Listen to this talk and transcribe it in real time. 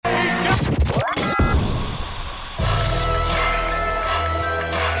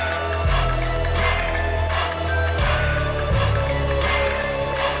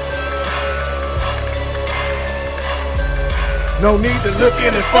No need to look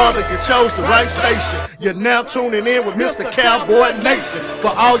any further, you chose the right station. You're now tuning in with Mr. Cowboy Nation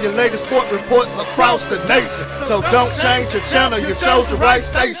for all your latest sport reports across the nation. So don't change your channel, you chose the right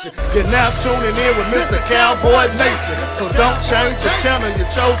station. You're now tuning in with Mr. Cowboy Nation. So don't change your channel, you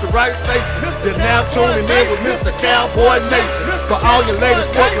chose the right station. You're now tuning in with Mr. Cowboy Nation for all your latest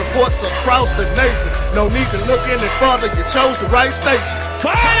sport reports across the nation. No need to look any further, you chose the right station.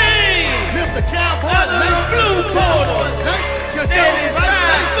 Mr. Cowboy Nation. Blue corner. You chose the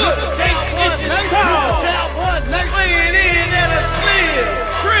right station. 8 inches tall. Weighing in at a slim,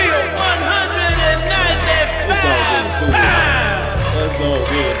 trim 195 pounds. That's all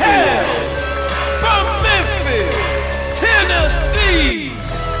good. From Memphis, Tennessee,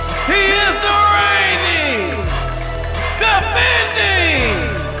 he is the reigning, defending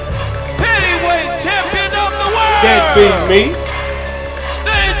heavyweight champion of the world. Can't beat me.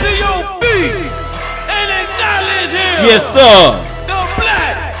 Stand to your feet and acknowledge him. Yes, sir. The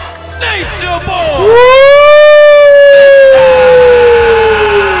Black Nature Boy.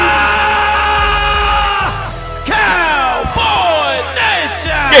 Cowboy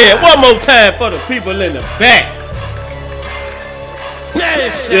Nation. Yeah, one more time for the people in the back.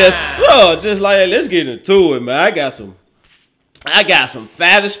 Nation. Yes, sir. Just like that, let's get into it, man. I got some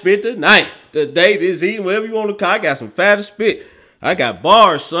fat to spit tonight. Today, this evening, whatever you want to call. I got some fat to spit. I got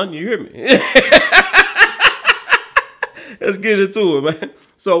bars, son. You hear me? Let's get into it, man.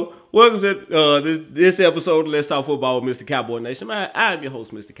 So, welcome to this episode of Let's Talk Football with Mr. Cowboy Nation. I'm your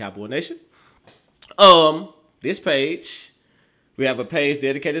host, Mr. Cowboy Nation. This page, we have a page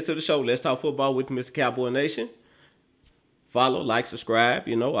dedicated to the show, Let's Talk Football with Mr. Cowboy Nation. Follow, like, subscribe,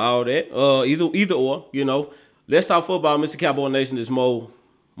 all that. Either or, Let's Talk Football, Mr. Cowboy Nation is more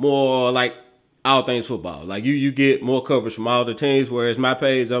like all things football. Like you get more coverage from all the teams, whereas my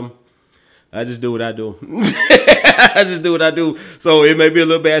page, I just do what I do. I just do what I do. So it may be a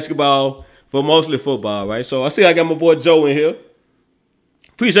little basketball, but mostly football, right? So I see I got my boy Joe in here.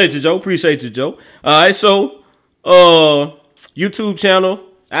 Appreciate you, Joe. All right, so YouTube channel,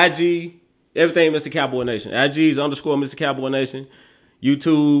 IG, everything Mr. Cowboy Nation. IG is _ Mr. Cowboy Nation.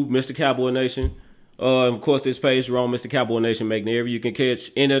 YouTube, Mr. Cowboy Nation. Of course, this page, you're on Mr. Cowboy Nation McNair. You can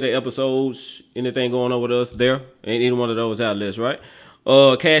catch any of the episodes, anything going on with us there, and any one of those outlets, right?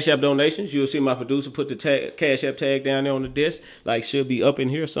 Cash App donations. You'll see my producer put the Cash App tag down there on the desk. Like, should be up in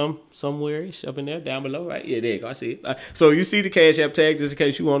here somewhere. It's up in there, down below, right? Yeah, there you go. I see it. So you see the Cash App tag, just in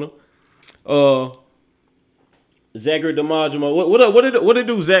case you want to. Zachary DiMaggio. What it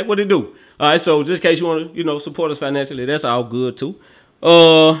do, Zach? What it do? All right, so just in case you want to, support us financially, that's all good, too.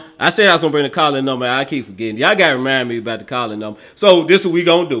 I said I was going to bring the calling number. I keep forgetting. Y'all got to remind me about the calling number. So this is what we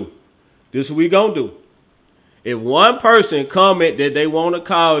going to do. If one person comment that they want a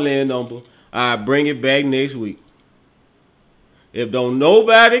call-in number, I bring it back next week. If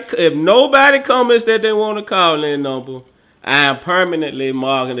nobody comments that they want a call-in number, I'm permanently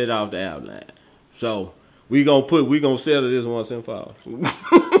marking it off the outline. So we gonna settle this once and for all.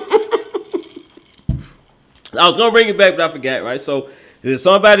 I was gonna bring it back, but I forgot, right? So if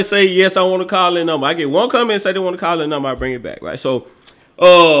somebody say yes, I want to call in number, I get one comment and say they want to call in number, I bring it back, right? So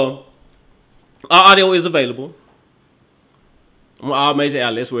our audio is available on all major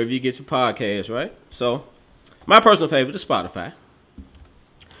outlets wherever you get your podcast, right? So my personal favorite is Spotify.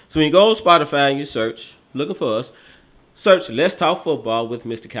 So when you go on Spotify and you search, looking for us, search Let's Talk Football with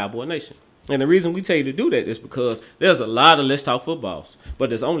Mr. Cowboy Nation. And the reason we tell you to do that is because there's a lot of Let's Talk Footballs, but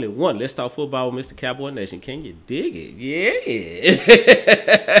there's only one Let's Talk Football with Mr. Cowboy Nation. Can you dig it? Yeah.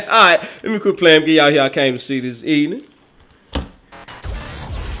 All right, let me quit playing. Get y'all here I came to see this evening.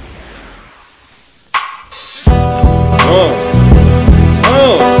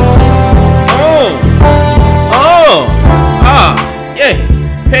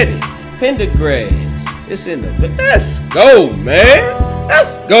 Yeah. Pendergrass. It's in the. Let's go, man.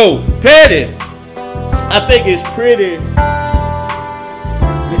 Let's go, Petty. I think it's pretty.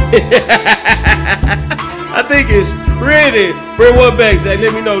 I think it's pretty. Bring one back, Zach.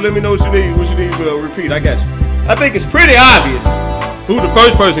 Let me know what you need. What you need to repeat. I got you. I think it's pretty obvious who the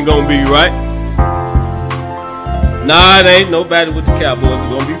first person gonna be, right? Nah, it ain't nobody with the Cowboys is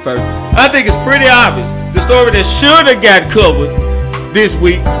gonna be first. I think it's pretty obvious. The story that should have got covered this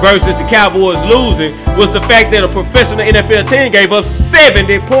week versus the Cowboys losing was the fact that a professional NFL team gave up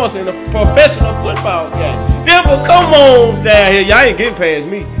 70 points in a professional football game. Denver, come on down here. Y'all ain't getting past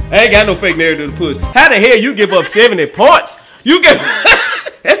me. I ain't got no fake narrative to push. How the hell you give up 70 points? You get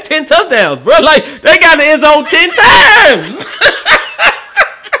that's 10 touchdowns, bro. Like, they got the end zone 10 times.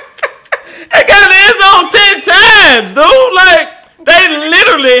 They got the end zone 10 times, dude. Like, they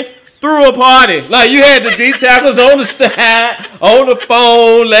literally threw a party. Like, you had the D tackles on the side, on the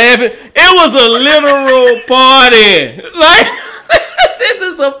phone, laughing. It was a literal party. Like, this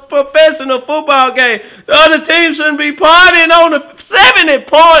is a professional football game. The other team shouldn't be partying on the 70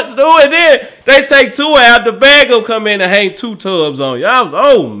 points, dude. And then they take 2 out. The bag will come in and hang 2 tubs on you. I was,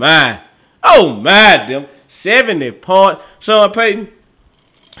 oh my, them 70 points. Sean Payton,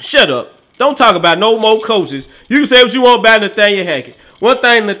 shut up. Don't talk about no more coaches. You can say what you want about Nathaniel Hackett. One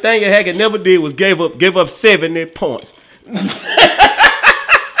thing Nathaniel Hackett never did was give up 70 points. Now,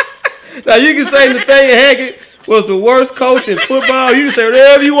 you can say Nathaniel Hackett was the worst coach in football. You can say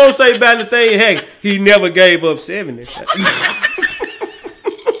whatever you want to say about Nathaniel Hackett. He never gave up 70.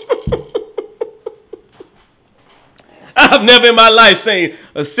 I've never in my life seen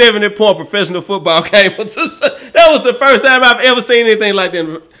a 70-point professional football game. That was the first time I've ever seen anything like that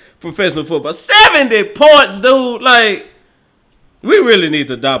in professional football. 70 points, dude. Like, we really need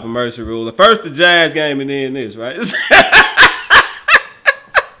to adopt a mercy rule. First the Giants game and then this, right?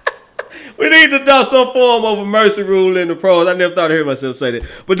 We need to adopt some form of a mercy rule in the pros. I never thought I'd hear myself say that.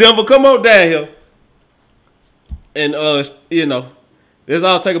 But Denver, come on down here. And, you know, let's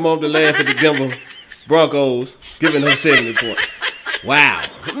all take a moment to laugh at the Denver Broncos giving them 70 points. Wow.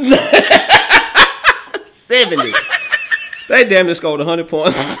 70. They damn near scored 100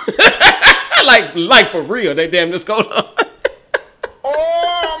 points. like for real, they damn near scored 100.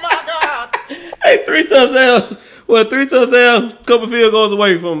 Oh, my God. Hey, 3 touchdowns. Well, 3 touchdowns, couple field goals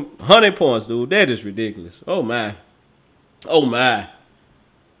away from 100 points, dude. That is ridiculous. Oh, my. Oh, my.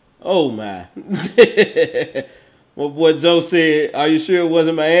 Oh, my. My boy Joe said, are you sure it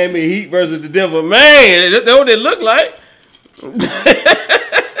wasn't Miami Heat versus the Denver? Man, that's what it looked like.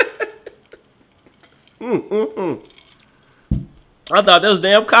 I thought that was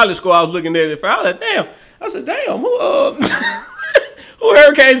damn college school I was looking at it. I was like, damn. I said, damn, who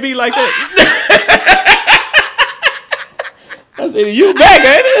Hurricanes be like that? I said, you back,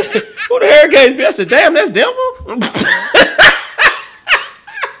 ain't it? Who the Hurricanes be? I said, damn, that's Denver?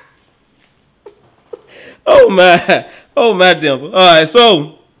 Oh my Denver. All right,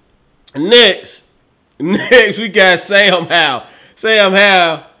 so next we got Sam Howell. Sam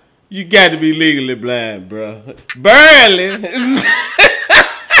Howell, you got to be legally blind, bro. Barely.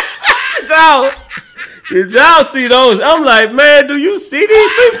 So, did y'all see those? I'm like, man, do you see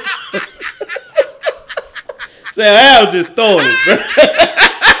these people? Sam Howell just throwing it, bro.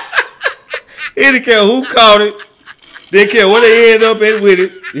 He didn't care who caught it. Didn't care what they end up in with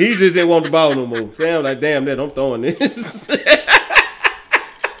it. He just didn't want the ball no more. Sam like, damn that, I'm throwing this.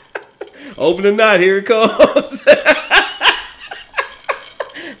 Open the knot, here it comes.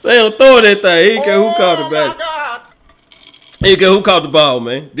 Sam throwing that thing. He didn't care who caught the back. He didn't care who caught the ball,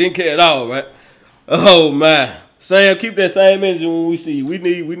 man. Didn't care at all, right? Oh my. Sam, keep that same energy when we see you. We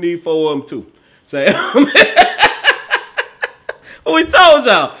need 4 of them too. Sam. We told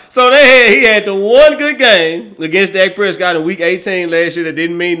y'all. So he had the one good game against Dak Prescott in Week 18 last year that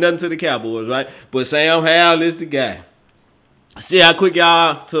didn't mean nothing to the Cowboys, right? But Sam Howell is the guy. See how quick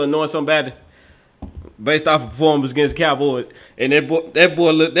y'all to anoint somebody based off of performance against the Cowboys, and that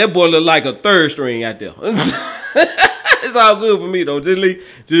boy look like a third string out there. It's all good for me though. Just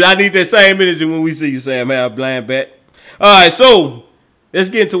I need that same energy when we see you, Sam Howell, blind back. All right, so let's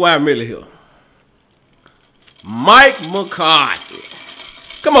get into why I'm really here. Mike McCarthy.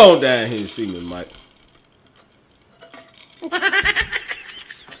 Come on down here and see me, Mike. Come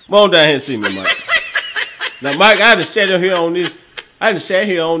on down here and see me, Mike. Now, Mike, I done sat here on this. I done sat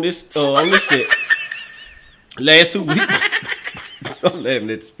here on this set last 2 weeks. I'm laughing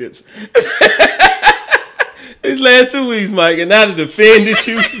at this picture. These last 2 weeks, Mike, and I done defended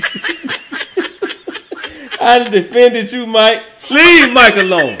you. I done defended you, Mike. Leave Mike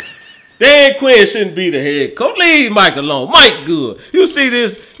alone. Dan Quinn shouldn't be the head coach. Leave Mike alone. Mike good. You see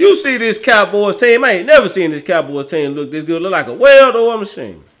this Cowboys team. I ain't never seen this Cowboys team look this good. Look like a well-oiled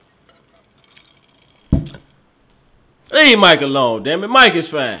machine. Leave Mike alone, damn it. Mike is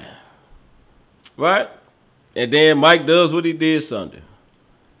fine. Right? And then Mike does what he did Sunday.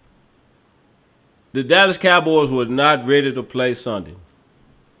 The Dallas Cowboys were not ready to play Sunday.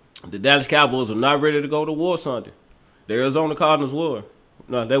 The Dallas Cowboys were not ready to go to war Sunday. The Arizona Cardinals were.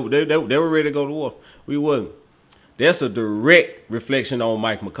 No, they were ready to go to war. We wasn't. That's a direct reflection on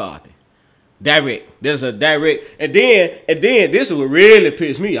Mike McCarthy. Direct. There's a direct. And then this is what really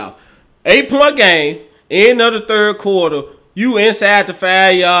pissed me off. 8-point game, end of the third quarter, you inside the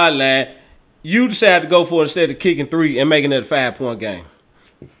 5-yard line. You decide to go for it instead of kicking 3 and making it a 5-point game.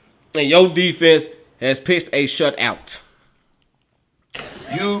 And your defense has pitched a shutout.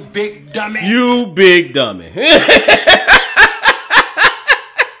 You big dummy. You big dummy.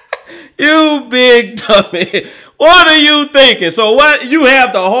 You big dummy. What are you thinking? So what? You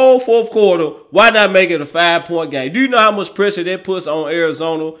have the whole fourth quarter. Why not make it a 5-point game? Do you know how much pressure that puts on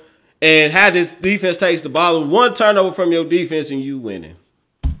Arizona and how this defense takes the ball? One turnover from your defense and you winning.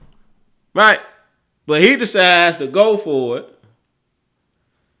 Right? But he decides to go for it.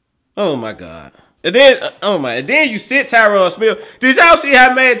 Oh my God. And then you sit Tyron Smith. Did y'all see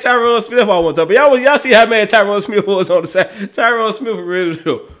how mad Tyron Smith I want to talk about? Y'all see how mad Tyron Smith was on the side? Tyron Smith was ready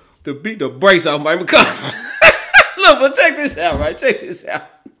to beat the brakes off Mike McCarthy. Look, but check this out, right? Check this out.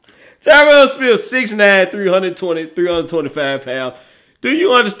 Tyron Smith, 6'9", 325 pounds. Do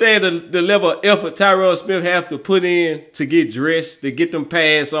you understand the level of effort Tyron Smith have to put in to get dressed, to get them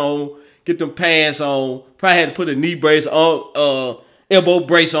pants on, Probably had to put a knee brace on, elbow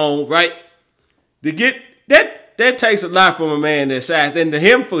brace on, right? To get that takes a lot from a man that size. And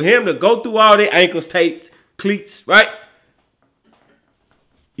for him to go through all the ankles taped, cleats, right?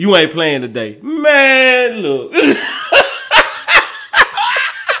 You ain't playing today. Man, look.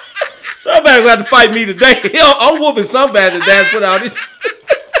 Somebody got to fight me today. I'm whooping somebody today.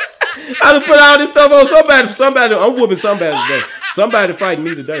 I done put all this stuff on somebody. I'm whooping somebody today. Somebody fighting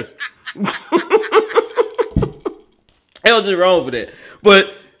me today. Hell's just wrong for that. But,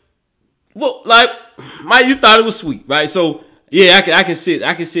 well, like, Mike, you thought it was sweet, right? So, yeah, I can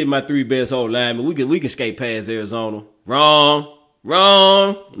sit my three best whole linemen. We can skate past Arizona. Wrong.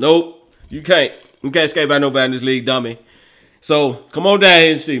 Nope. You can't skate by nobody in this league, dummy. So, come on down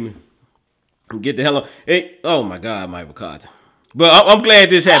here and see me. Get the hell on. Hey, oh, my God, Mike McCarthy. But I'm glad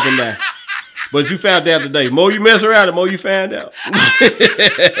this happened now. But you found out today. The more you mess around, the more you find out.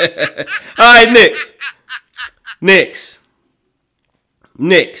 All right, next.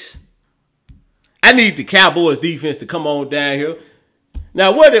 I need the Cowboys defense to come on down here.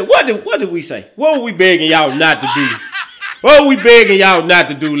 Now, what did we say? What were we begging y'all not to do? What were we begging y'all not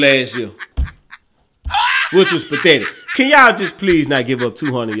to do last year? Which was pathetic. Can y'all just please not give up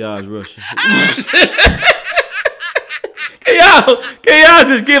 200 yards rushing? Can y'all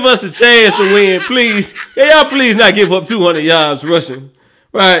just give us a chance to win, please? Can y'all please not give up 200 yards rushing?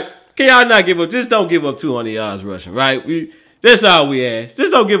 Right? Can y'all not give up? Just don't give up 200 yards rushing, right? That's all we ask.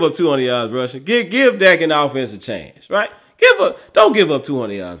 Just don't give up 200 yards rushing. Give Dak an offense a chance, right? Don't give up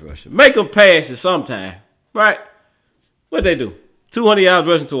 200 yards rushing. Make them pass it sometime, right? What they do? 200 yards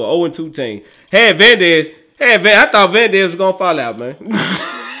rushing to an 0-2 team. I thought Vandez was gonna fall out, man.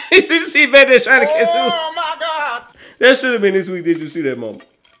 Did you see Vandez trying to catch him? Oh my God! That should have been this week. Did you see that moment?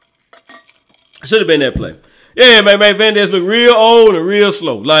 Should have been that play. Yeah, man, Vandez look real old and real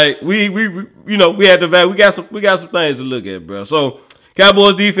slow. Like we had we got some things to look at, bro. So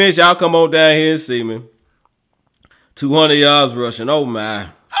Cowboys defense, y'all come on down here and see me. 200 yards rushing. Oh my.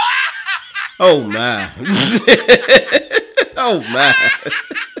 Oh my. Oh my.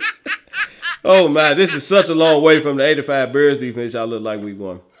 Oh my. This is such a long way from the 85 Bears defense y'all look like we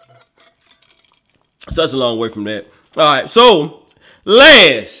won. Such a long way from that. All right, so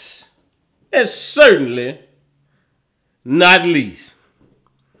last and certainly not least,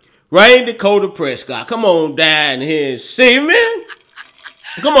 Ryan Dakota Prescott. Come on down here and see me.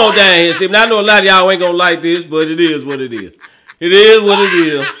 Come on down here and see me. Now, I know a lot of y'all ain't gonna like this, but it is what it is. It is what it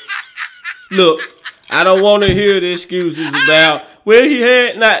is. Look, I don't want to hear the excuses about, well, he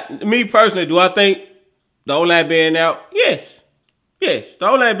had not. Me personally, do I think the O-line being out? Yes. The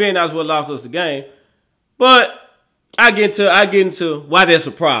O-line being out is what lost us the game. But I get into why that's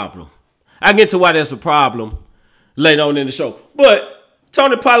a problem. Later on in the show. But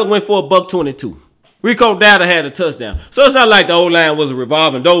Tony Pollard went for $122. Rico Dowdle had a touchdown. So it's not like the O-line was a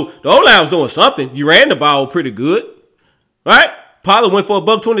revolving door. The O-line was doing something. You ran the ball pretty good. Right? Pollard went for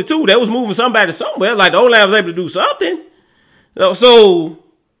 $122. That was moving somebody somewhere. Like the O-line was able to do something. So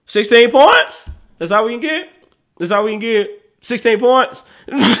 16 points. That's how we can get 16 points.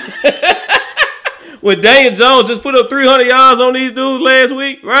 When Daniel Jones just put up 300 yards on these dudes last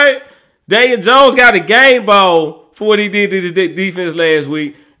week, right? Daniel Jones got a game ball for what he did to the defense last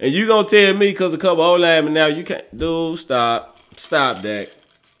week. And you going to tell me because a couple O-linemen now you can't. Dude, stop. Stop, Dak.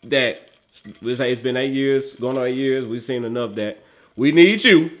 It's been 8 years, going on 8 years. We've seen enough, Dak. We need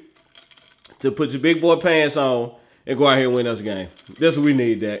you to put your big boy pants on and go out here and win us a game. That's what we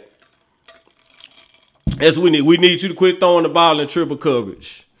need, Dak. That's what we need. We need you to quit throwing the ball in triple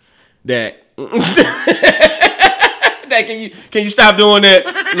coverage, Dak. Dak, can you stop doing that?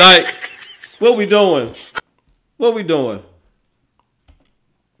 Like, what we doing?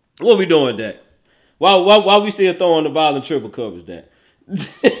 Dak? Why we still throwing the ball in triple coverage, Dak?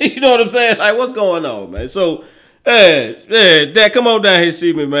 You know what I'm saying? Like, what's going on, man? So, Dak, come on down here and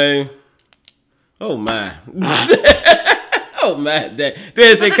see me, man. Oh my. Oh man, that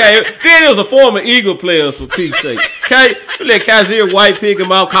then say Then he was a former Eagle player for Pete's sake. Let Kaiser White pick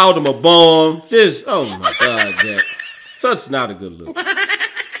him out, called him a bum. Just oh my God, Jack. Such not a good look.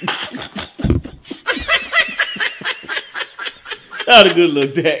 Not a good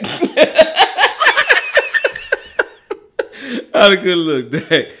look, Dak. Not a good look,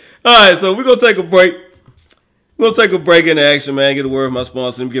 Dak. All right, so we're gonna take a break. We're gonna take a break in the action, man. Get a word from my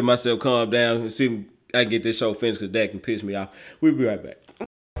sponsor and get myself calmed down and see if I can get this show finished because Dak can piss me off. We'll be right back.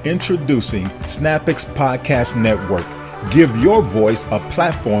 Introducing SnapX Podcast Network. Give your voice a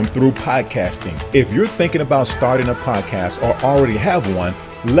platform through podcasting. If you're thinking about starting a podcast or already have one,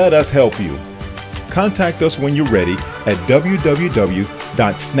 let us help you. Contact us when you're ready at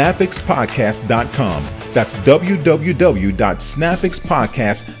www.snapxpodcast.com. That's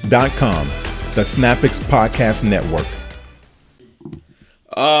www.snapxpodcast.com. The SnapX Podcast Network.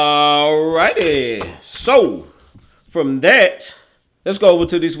 Alrighty. So, from that, let's go over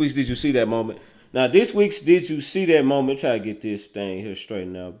to this week's Did You See That Moment. Now, this week's Did You See That Moment, try to get this thing here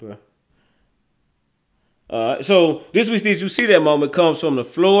straightened out, bro. So, this week's Did You See That Moment comes from the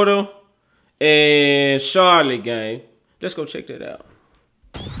Florida and Charlotte game. Let's go check that out.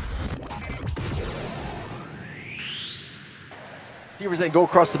 Receivers then go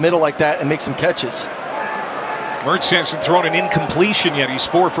across the middle like that and make some catches. Mertz hasn't thrown an incompletion yet. He's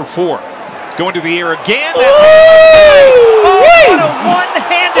 4 for 4. Going to the air again. Oh, what a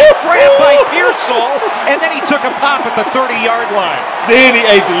one-handed grab by Pearsall, and then he took a pop at the 30-yard line. Then he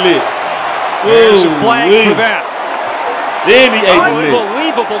ate the lid. There's a flag for that. Then he ate the lid.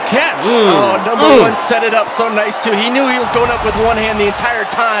 Unbelievable catch. Number one set it up so nice, too. He knew he was going up with one hand the entire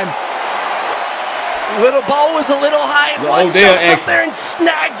time. Little ball was a little high. One jumps up there and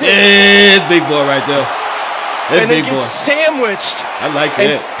snags it. Yeah, it's big boy right there. That's and then gets sandwiched. I like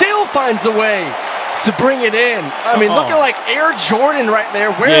that. And still finds a way to bring it in. I mean, looking like Air Jordan right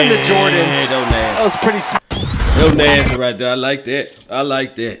there, wearing the Jordans. That was pretty No nasty right there. I like that. I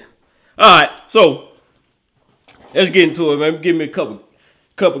like that. All right, so let's get into it, man. Give me a couple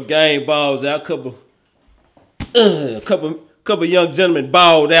game balls out, couple young gentlemen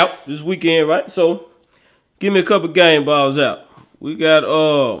balled out this weekend, right? So give me a couple game balls out. We got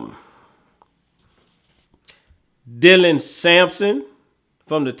Dylan Sampson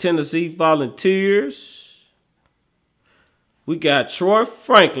from the Tennessee Volunteers. We got Troy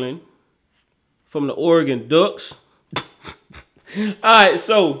Franklin from the Oregon Ducks. All right,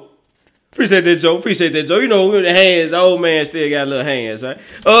 so appreciate that, Joe. You know, with the hands, the old man still got little hands, right?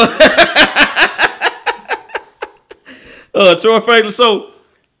 Troy Franklin. So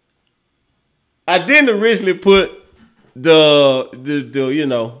I didn't originally put the you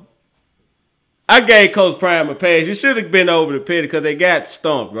know, I gave Coach Prime a pass. He should have been over the pit because they got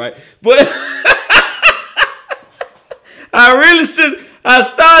stumped, right? But I really should. I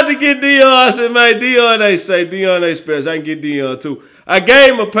started to get Dion. I said, man, Dion ain't special. I can get Dion too. I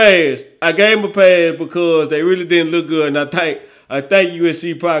gave him a pass. Because they really didn't look good, and I think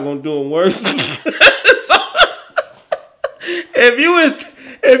USC probably gonna do them worse. So,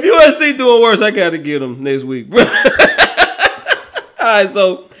 if USC doing worse, I gotta get them next week. All right,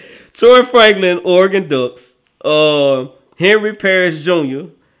 so Troy Franklin, Oregon Ducks. Henry Parrish Jr.,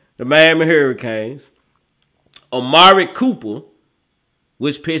 the Miami Hurricanes. Amari Cooper,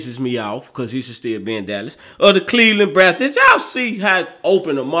 which pisses me off because he should still be in Dallas. The Cleveland Browns. Did y'all see how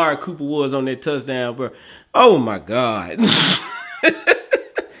open Amari Cooper was on that touchdown, bro? Oh, my God.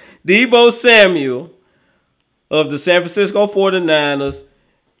 Deebo Samuel of the San Francisco 49ers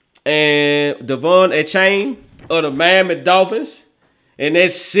and Devon Achane of the Miami Dolphins. And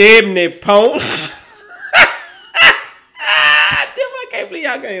that's 70 points. I can't believe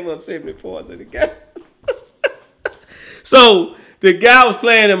y'all gave up 70 points in the game. So the guy was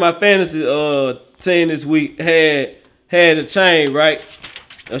playing in my fantasy team this week had a chain, right?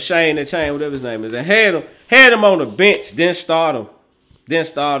 A Shane, whatever his name is, and had him on the bench. Didn't start him.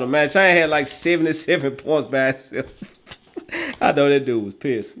 Man, Chain had like 77 points by himself. I know that dude was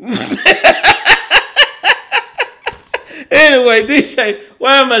pissed. Anyway, DJ,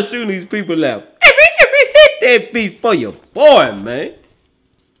 why am I shooting these people out? Hit that beat for your boy, man.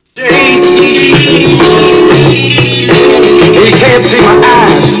 He can't see my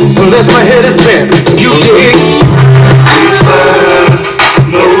eyes unless my head is bent. You dig?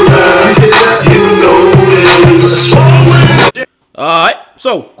 Alright,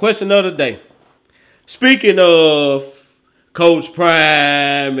 so question of the day. Speaking of Coach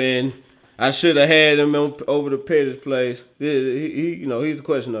Prime, and I should have had him over the Pettis place. He's the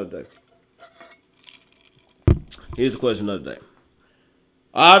question of the day. Here's the question of the day.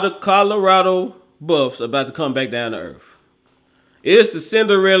 Are the Colorado Buffs about to come back down to earth? Is the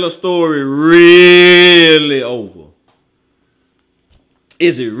Cinderella story really over?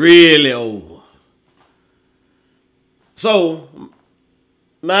 Is it really over? So,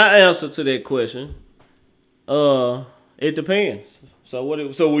 my answer to that question, it depends. So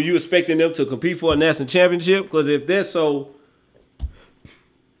were you expecting them to compete for a national championship? Because if that's so,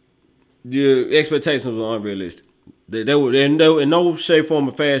 your expectations were unrealistic. They were in no shape, form,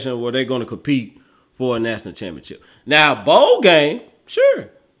 or fashion were they going to compete for a national championship. Now, bowl game,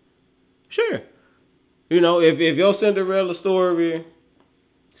 sure. You know, if your Cinderella story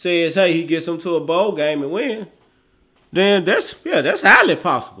says, hey, he gets them to a bowl game and win, then that's highly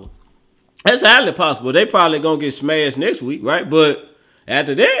possible. That's highly possible. They probably gonna get smashed next week, right? But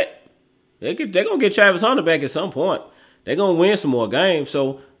after that, they're gonna get Travis Hunter back at some point. They're gonna win some more games,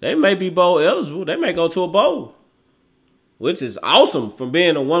 so they may be bowl eligible. They may go to a bowl, which is awesome from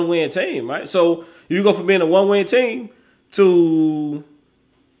being a one-win team, right? So you go from being a one-win team to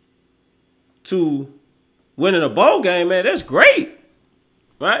winning a bowl game, man. That's great,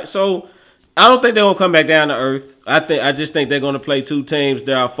 right? So I don't think they're gonna come back down to earth. I just think they're gonna play two teams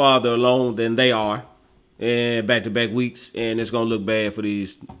that are farther along than they are, and back-to-back weeks, and it's gonna look bad for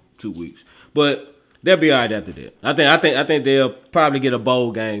these 2 weeks. But they'll be all right after that. I think they'll probably get a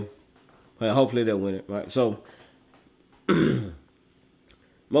bowl game. Well, hopefully they'll win it, right? So my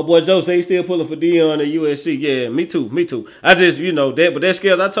boy Joe say he's still pulling for Dion at USC. Yeah, me too. I just, that, but that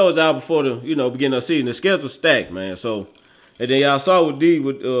schedule, I told y'all before the, beginning of the season, the schedule's stacked, man. So, and then y'all saw what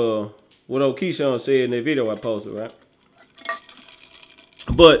what old Keyshawn said in that video I posted, right?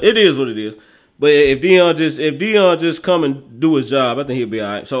 But it is what it is. But if Dion just come and do his job, I think he'll be all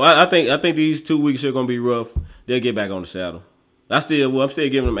right. So I think these 2 weeks are gonna be rough. They'll get back on the saddle. I'm still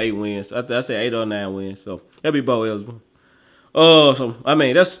giving them 8 wins. I say 8 or 9 wins. So they'll be bowl eligible. So I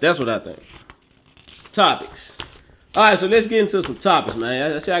mean that's what I think. Topics. All right, so let's get into some topics,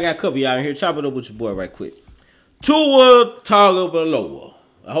 man. I see I got a couple of y'all in here. Chop it up with your boy right quick. Tua Tagovailoa.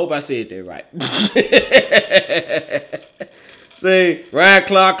 I hope I said that right. See, Ryan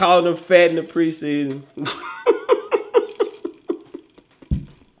Clark calling him fat in the preseason.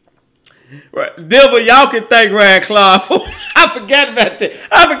 Right. Denver, y'all can thank Ryan Clark for. I forgot about that.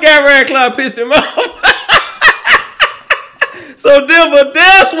 I forgot Ryan Clark pissed him off. So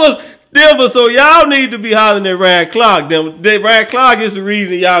Denver, so y'all need to be hollering at Ryan Clark. Ryan Clark is the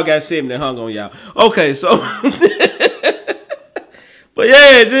reason y'all got 70 hung on y'all. Okay, so. But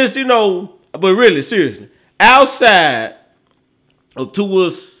yeah, just, but really, seriously. Outside of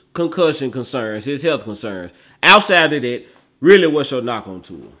Tua's concussion concerns, his health concerns, outside of that, really, what's your knock on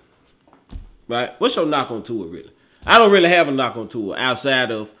Tua? Right? What's your knock on Tua, really? I don't really have a knock on Tua outside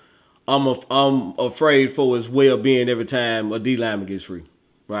of I'm afraid for his well-being every time a D lineman gets free,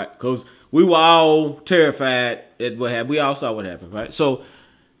 right? Because we were all terrified at what happened. We all saw what happened, right? So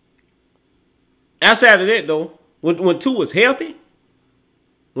outside of that, though, when Tua's healthy,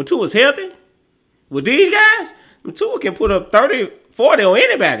 with these guys, Tua can put up 30, 40 on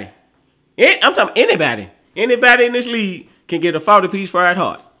anybody. I'm talking anybody. Anybody in this league can get a 40-piece fried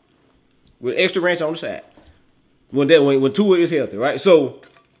heart with extra ranch on the side when Tua is healthy, right? So,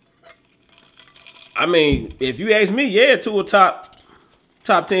 I mean, if you ask me, yeah, Tua top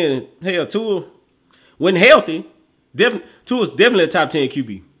 10. Hell, Tua, when healthy, Tua's definitely a top 10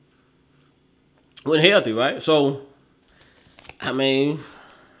 QB. When healthy, right? So, I mean,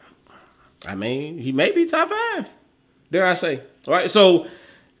 he may be top 5. Dare I say? All right. So,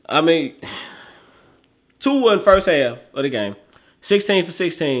 I mean, Tua in the first half of the game, 16 for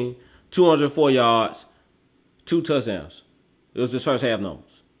 16, 204 yards, 2 touchdowns. It was his first half numbers.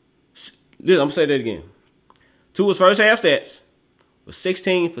 I'm going to say that again. Tua's first half stats was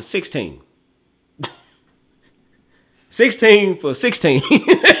 16 for 16. 16 for 16.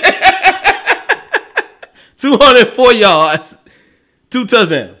 204 yards, 2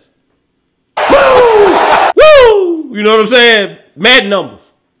 touchdowns. Woo! You know what I'm saying? Mad numbers.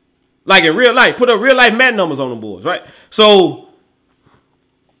 Like in real life. Put up real life mad numbers on the boards, right? So,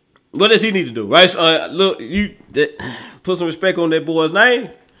 what does he need to do, right? Put some respect on that boy's name.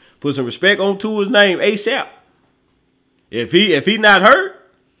 Put some respect on Tua's name ASAP. If he not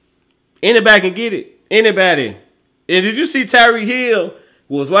hurt, anybody can get it. Anybody. And did you see Tyreek Hill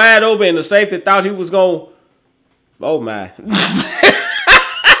was wide open and the safety thought he was going, oh my.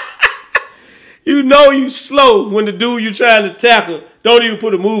 You slow when the dude you trying to tackle don't even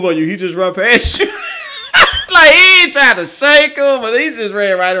put a move on you. He just run past you. Like he ain't trying to shake him, but he just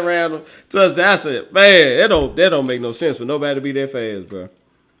ran right around him. Touchdown. I said, man, that don't make no sense for nobody to be that fast, bro.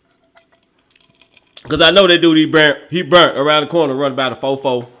 Because I know that dude he burnt around the corner, run about a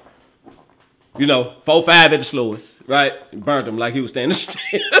 4.4. 4.5 at the slowest. right? And burnt him like he was standing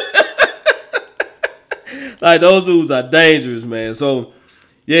still. Like, those dudes are dangerous, man. So,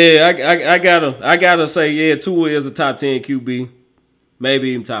 yeah, I gotta say, yeah, Tua is a top 10 QB, maybe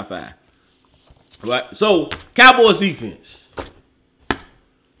even top 5. Right? So, Cowboys defense.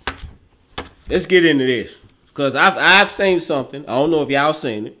 Let's get into this. Because I've seen something. I don't know if y'all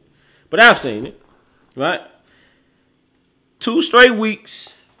seen it, but I've seen it. Right? 2 straight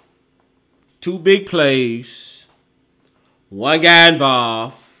weeks, 2 big plays, 1 guy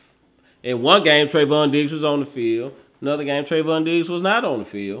involved. In one game, Trayvon Diggs was on the field. Another game, Trayvon Diggs was not on the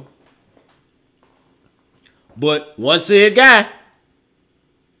field. But one said guy,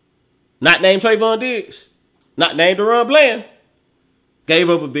 not named Trayvon Diggs, not named Deron Bland, gave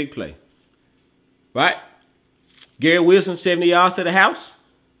up a big play. Right? Gary Wilson, 70 yards to the house.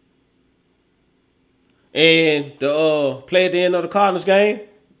 And the play at the end of the Cardinals game,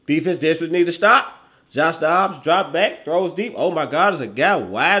 defense desperately need to stop. Josh Dobbs dropped back, throws deep. Oh my God, there's a guy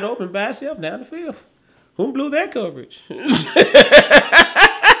wide open by himself down the field. Who blew that coverage?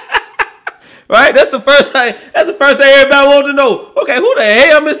 Right? That's the first thing. That's the first thing everybody wants to know. Okay, who the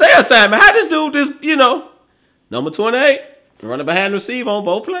hell missed their assignment? How this dude just, number 28, running behind the receiver on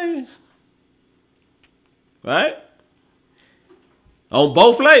both plays. Right? On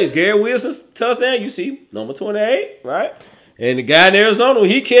both plays, Gary Wilson's touchdown, you see number 28, right? And the guy in Arizona, when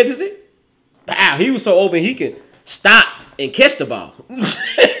he catches it, wow, he was so open he could stop and catch the ball.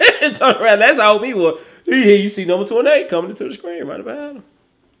 Turn around, that's how open he was. Here you see number 28 coming into the screen right behind him.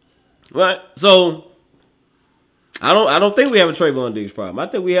 Right? So I don't think we have a Trayvon Diggs problem. I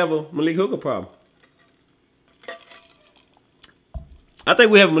think we have a Malik Hooker problem.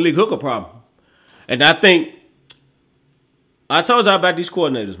 And I think I told y'all about these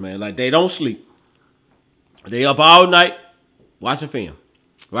coordinators, man. Like, they don't sleep. They up all night watching film.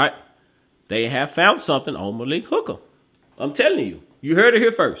 Right? They have found something on Malik Hooker. I'm telling you. You heard it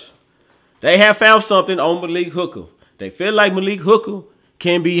here first. They have found something on Malik Hooker. They feel like Malik Hooker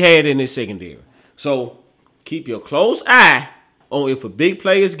can be had in his secondary. So, keep your close eye on if a big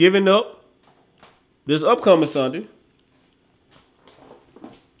play is giving up this upcoming Sunday.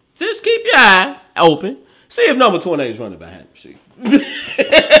 Just keep your eye open. See if number 28 is running behind him. See.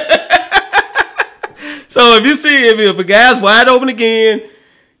 So, if you see if a guy's wide open again,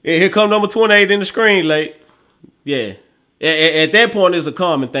 and here come number 28 in the screen late, yeah. At that point, it's a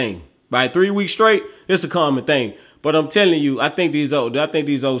common thing. Right? 3 weeks straight, it's a common thing. But I'm telling you, I think these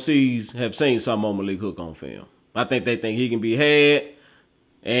OCs have seen something on Malik Hooker on film. I think they think he can be had.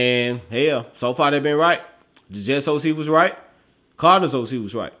 And, hell, so far they've been right. The Jets OC was right. Cardinals OC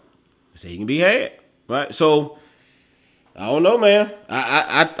was right. They say he can be had. Right? So, I don't know, man.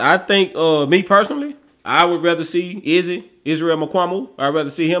 I think, me personally, I would rather see Israel Mukuamu. I'd rather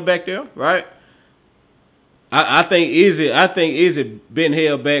see him back there, right? I think Izzy been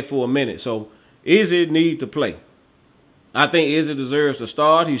held back for a minute. So Izzy need to play. I think Izzy deserves to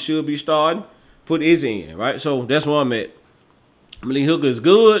start. He should be starting. Put Izzy in, right? So that's where I'm at. Malik Hooker is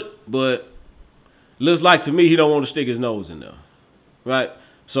good, but looks like to me he don't want to stick his nose in there. Right?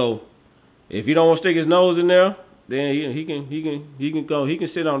 So if he don't want to stick his nose in there, then he can go. He can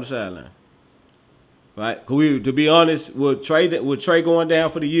sit on the sideline. Right? To be honest, with Trey going down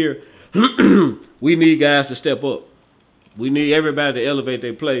for the year, we need guys to step up. We need everybody to elevate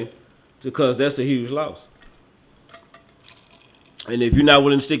their play because that's a huge loss. And if you're not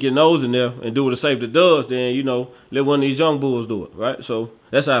willing to stick your nose in there and do what a safety does, then, let one of these young bulls do it, right? So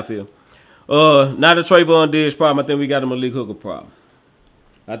that's how I feel. Not a Trayvon Diggs problem. I think we got a Malik Hooker problem.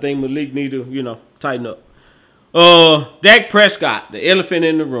 I think Malik need to, tighten up. Dak Prescott, the elephant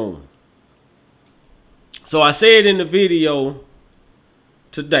in the room. So I said in the video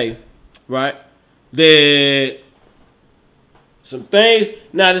today, right, that some things.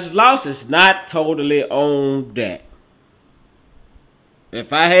 Now, this loss is not totally on Dak.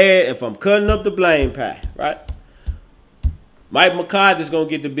 If I'm cutting up the blame pie, right, Mike McCarthy is going to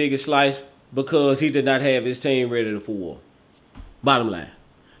get the biggest slice because he did not have his team ready for war. Bottom line.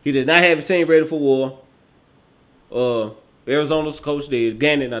 He did not have his team ready for war. Arizona's coach did.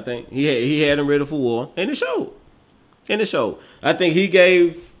 Gannon, I think. He had him ready for war. And it showed. I think he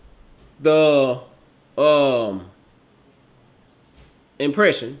gave the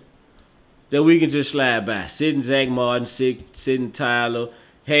impression that we can just slide by. Sitting Zach Martin, sitting Tyler,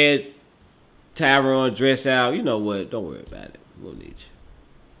 had Tyron dress out. You know what? Don't worry about it. We'll need you.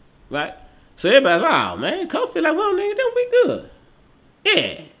 Right? So everybody's like, oh, man, coach feel like we don't need them. We good.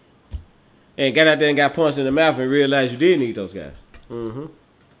 Yeah. And got out there and got punched in the mouth and realized you did need those guys. Mm-hmm.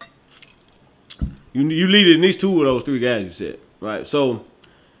 You needed at least 2 of those 3 guys you said. Right? So,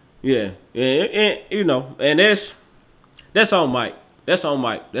 yeah. And that's That's on Mike. That's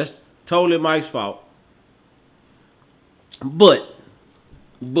totally Mike's fault. But.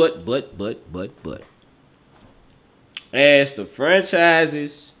 As the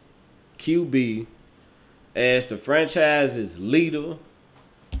franchise's QB, as the franchise's leader,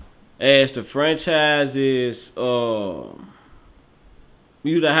 as the franchise's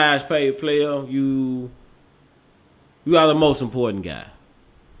you the highest paid player, you are the most important guy.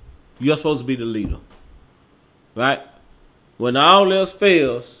 You're supposed to be the leader. Right? When all else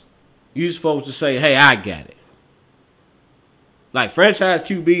fails, you're supposed to say, hey, I got it. Like franchise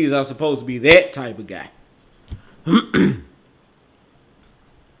QBs are supposed to be that type of guy.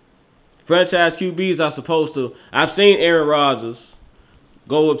 Franchise QBs are supposed to. I've seen Aaron Rodgers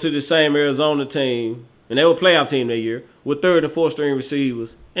go up to the same Arizona team, and they were a playoff team that year, with third and fourth string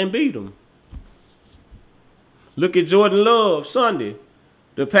receivers, and beat them. Look at Jordan Love Sunday.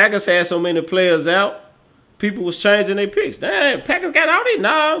 The Packers had so many players out, people was changing their picks. Damn, Packers got all these.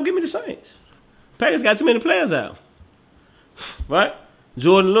 No, give me the Saints. Packers got too many players out. Right?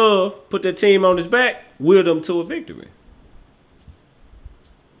 Jordan Love put that team on his back, willed them to a victory.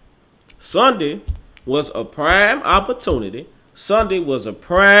 Sunday was a prime opportunity. Sunday was a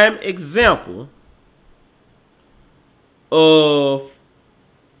prime example of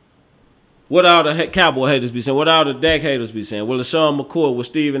what all the Cowboy haters be saying, what all the Dak haters be saying, what LaShawn McCoy, what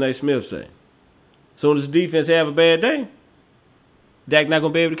Stephen A. Smith say. As soon as the defense have a bad day, Dak not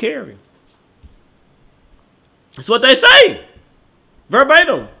going to be able to carry. That's what they say.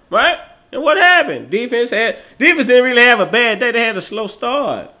 Verbatim, right? And what happened? Defense didn't really have a bad day. They had a slow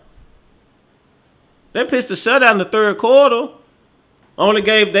start. They pitched a shutout in the third quarter.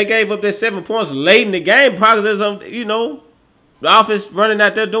 They gave up their 7 points late in the game. Probably there's the offense running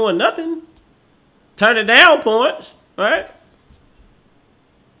out there doing nothing. Turning down points, right?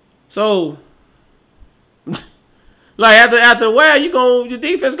 So, like after a while, your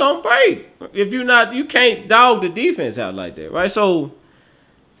defense gonna break. If you can't dog the defense out like that, right? So,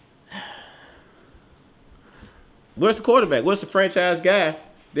 where's the quarterback? What's the franchise guy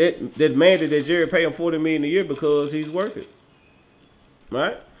that demanded that Jerry pay him $40 million a year because he's worth it?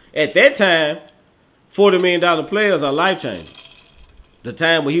 Right? At that time, $40 million players are life changers. The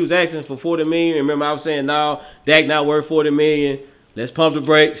time when he was asking for $40 million, remember I was saying, no, Dak not worth $40 million. Let's pump the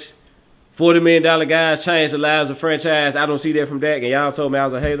brakes. $40 million guys change the lives of franchise. I don't see that from Dak, and y'all told me I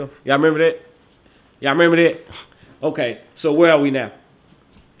was a hater. Y'all remember that? Okay, so where are we now?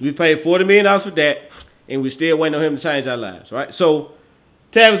 We paid $40 million for Dak, and we still waiting on him to change our lives, right? So,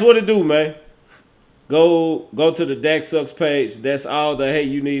 Tavis, what to do, man? Go to the Dak Sucks page. That's all the hate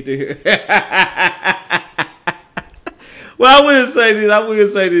you need to hear. Well, I will say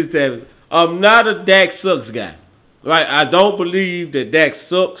this, Tavis. I'm not a Dak Sucks guy, right? I don't believe that Dak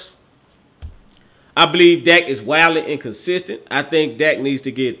sucks. I believe Dak is wildly inconsistent. I think Dak needs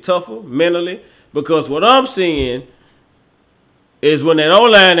to get tougher mentally because what I'm seeing is when that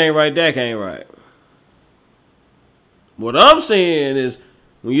O-line ain't right, Dak ain't right. What I'm seeing is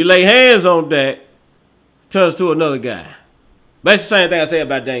when you lay hands on Dak, turns to another guy. That's the same thing I say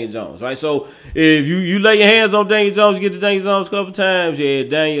about Daniel Jones, right? So if you lay your hands on Daniel Jones, you get to Daniel Jones a couple times, yeah,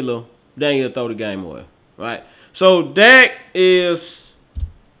 Daniel throw the game away, right? So Dak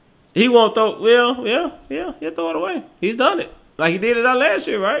he won't throw. Well, yeah, he'll throw it away. He's done it like he did it last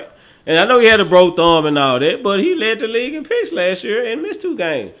year, right? And I know he had a broke thumb and all that, but he led the league in picks last year and missed 2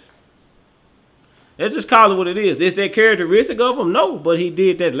 games. Let's just call it what it is. Is that characteristic of him? No, but he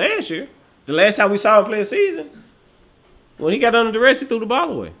did that last year. The last time we saw him play a season, when he got under duress, he threw the ball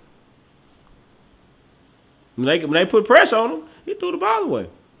away. When they put pressure on him, he threw the ball away.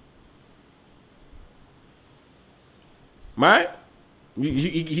 Right?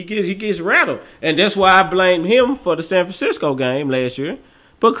 He gets rattled. And that's why I blame him for the San Francisco game last year,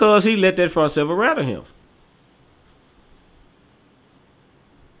 because he let that front seven rattle him.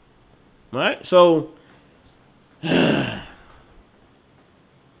 Right? So, you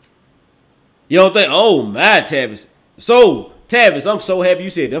don't think, oh, my, Tavis. So, Tavis, I'm so happy you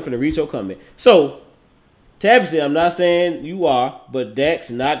said that. I'm finna read your comment. So, Tavis said, I'm not saying you are, but Dak's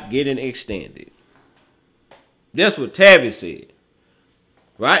not getting extended. That's what Tavis said.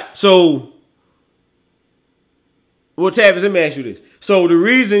 Right? So, well, Tavis, let me ask you this. So, the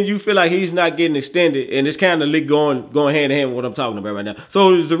reason you feel like he's not getting extended, and it's kind of going hand in hand with what I'm talking about right now.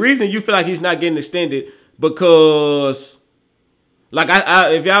 So, is the reason you feel like he's not getting extended because, like,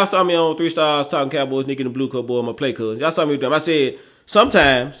 if y'all saw me on 3 Stars talking Cowboys, Nick and the Blue Cup Boy, my play cousins, y'all saw me with them. I said,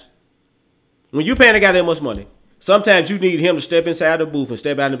 sometimes, when you paying a guy that much money, sometimes you need him to step inside the booth and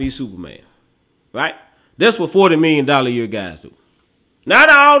step out and be Superman. Right? That's what $40 million a year guys do.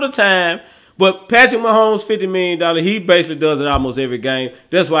 Not all the time, But Patrick Mahomes, $50 million, he basically does it almost every game.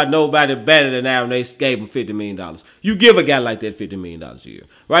 That's why nobody batted an eye when they gave him $50 million. You give a guy like that $50 million a year,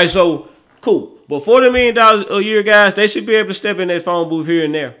 right? So, cool. But $40 million a year, guys, they should be able to step in that phone booth here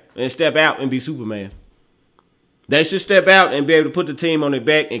and there and step out and be Superman. They should step out and be able to put the team on their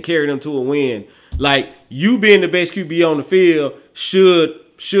back and carry them to a win. Like, you being the best QB on the field should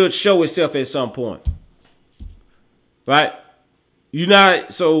show itself at some point. Right? You're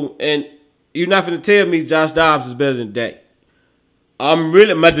not going to tell me Josh Dobbs is better than Dak.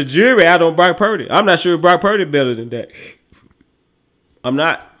 The jury out on Brock Purdy. I'm not sure if Brock Purdy is better than Dak. I'm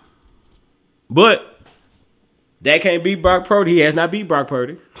not. But Dak can't beat Brock Purdy. He has not beat Brock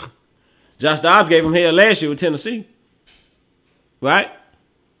Purdy. Josh Dobbs gave him hell last year with Tennessee. Right?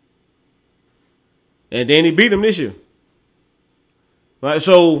 And then he beat him this year. Right?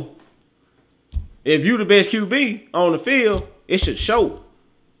 So, if you the best QB on the field, it should show.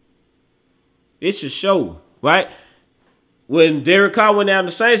 It should show. Right? When Derek Carr went down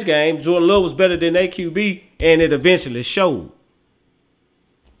the Saints game, Jordan Love was better than their QB, and it eventually showed.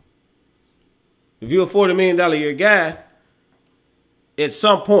 If you're a $40 million a year guy, at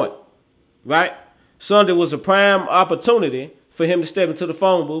some point, right? Sunday was a prime opportunity for him to step into the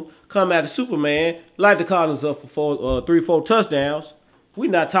phone booth, come out as Superman, light the Cardinals up for 3-4 touchdowns.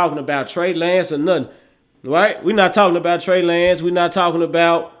 We're not talking about Trey Lance or nothing, right? We're not talking about Trey Lance. We're not talking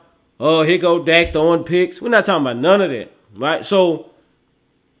about, here go Dak throwing picks. We're not talking about none of that, right? So,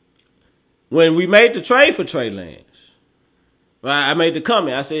 when we made the trade for Trey Lance, right, I made the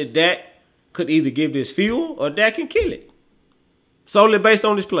comment. I said Dak could either give this fuel or Dak can kill it. Solely based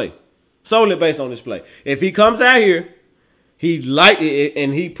on this play. Solely based on this play. If he comes out here, he light it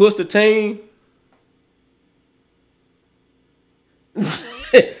and he puts the team.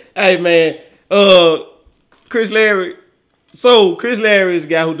 Hey man, Chris Larry. So Chris Larry is the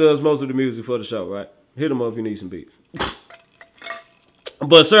guy who does most of the music for the show, right? Hit him up if you need some beats.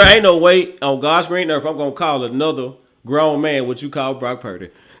 But sir, ain't no way on God's green earth I'm gonna call another grown man what you call Brock Purdy.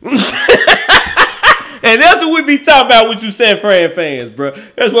 And that's what we be talking about with you San Fran fans, bro.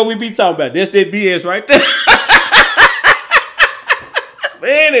 That's what we be talking about. That's that BS right there. But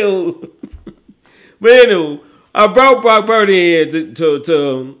anywho, I brought Brock Purdy in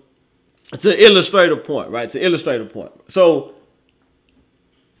to illustrate a point, right? To illustrate a point. So,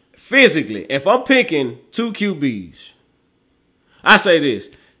 physically, if I'm picking two QBs, I say this.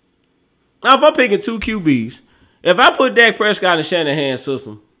 Now, if I'm picking two QBs, if I put Dak Prescott in Shanahan's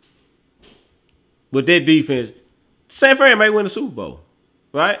system, with that defense, San Fran may win the Super Bowl,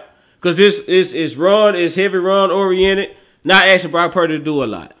 right? Because it's heavy run oriented, not asking Brock Purdy to do a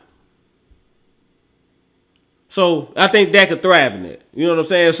lot. So I think Dak could thrive in that. You know what I'm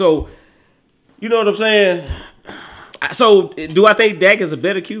saying? So, you know what I'm saying? So do I think Dak is a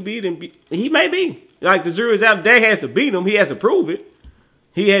better QB than he may be? Like the jury's out. Dak has to beat him. He has to prove it.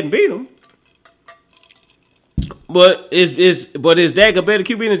 He hadn't beat him. But is Dak a better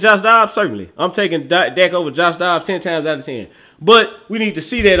QB than Josh Dobbs? Certainly. I'm taking Dak over Josh Dobbs 10 times out of 10. But we need to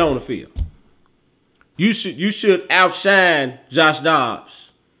see that on the field. You should outshine Josh Dobbs.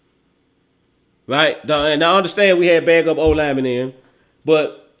 Right? And I understand we had backup O-linemen in,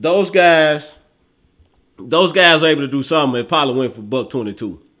 but those guys were able to do something. It probably went for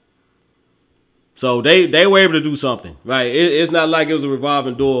 $122. So they were able to do something. Right? It's not like it was a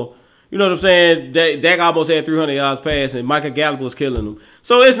revolving door. You know what I'm saying? Dak almost had 300 yards pass, and Michael Gallup was killing them.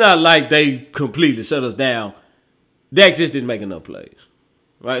 So it's not like they completely shut us down. Dak just didn't make enough plays,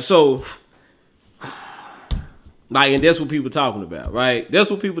 right? So, like, and that's what people talking about, right? That's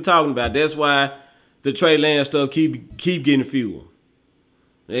what people talking about. That's why the Trey Lance stuff keep getting fuel.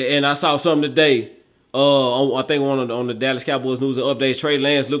 And I saw something today. I think on the Dallas Cowboys news and updates. Trey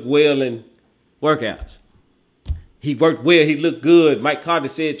Lance looked well in workouts. He worked well. He looked good. Mike Carter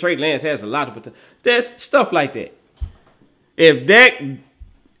said Trey Lance has a lot of potential. That's stuff like that. If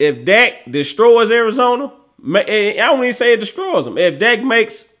Dak destroys Arizona, I don't even say it destroys them. If Dak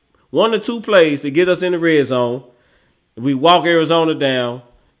makes 1 or 2 plays to get us in the red zone, if we walk Arizona down,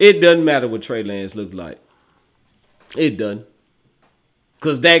 it doesn't matter what Trey Lance looks like. It doesn't.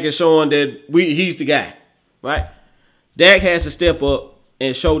 Because Dak is showing that he's the guy, right? Dak has to step up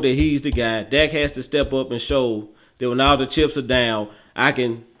and show that he's the guy. Dak has to step up and show that when all the chips are down, I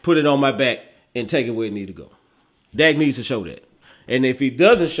can put it on my back and take it where it needs to go. Dak needs to show that. And if he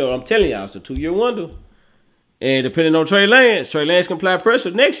doesn't show, I'm telling y'all, it's a 2-year wonder. And depending on Trey Lance can apply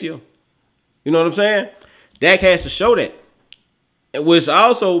pressure next year. You know what I'm saying? Dak has to show that. Which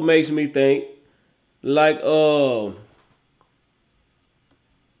also makes me think, like, so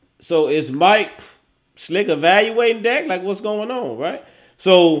is Mike Slick evaluating Dak? Like, what's going on, right?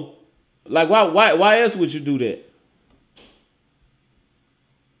 So Like, why else would you do that?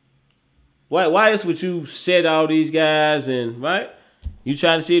 Why else would you set all these guys and right? You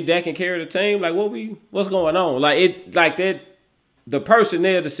trying to see if Dak can carry the team? Like, what's going on? Like that. The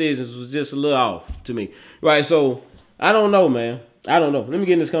personnel decisions was just a little off to me, right? So I don't know, man. I don't know. Let me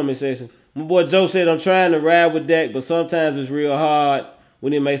get in this comment section. My boy Joe said, I'm trying to ride with Dak, but sometimes it's real hard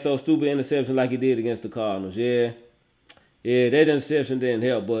when he makes those stupid interceptions like he did against the Cardinals. Yeah, that interception didn't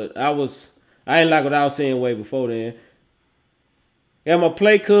help, but I ain't like what I was saying way before then. Got my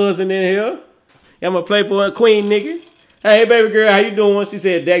play cousin in here. Got my playboy queen nigga. Hey, baby girl, how you doing? She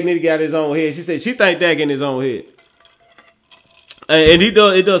said Dak need to get out of his own head. She said she think Dak in his own head. And it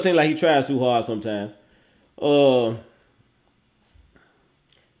does seem like he tries too hard sometimes.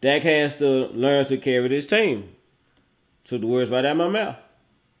 Dak has to learn to carry this team. Took the words right out of my mouth.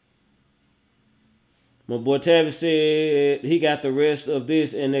 My boy Tavis said he got the rest of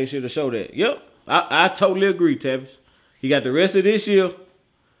this and next year to show that. Yep, I totally agree, Tavis. He got the rest of this year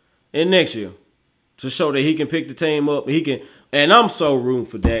and next year to show that he can pick the team up. He can, and I'm so rooting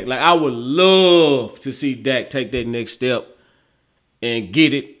for Dak. Like, I would love to see Dak take that next step and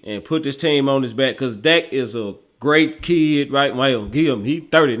get it and put this team on his back, because Dak is a great kid, right? Well, he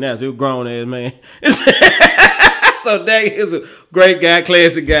 30 now, so he's a grown ass man. So Dak is a great guy,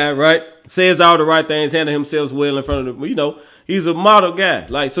 classic guy, right? Says all the right things, handle himself well in front of the, he's a model guy.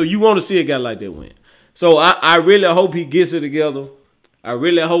 Like, so you want to see a guy like that win. So I really hope he gets it together. I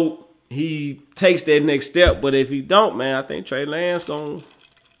really hope he takes that next step. But if he don't, man, I think Trey Lance gonna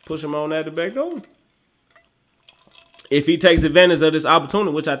push him on out the back door. If he takes advantage of this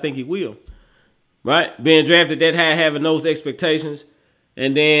opportunity, which I think he will, right? Being drafted that high, having those expectations,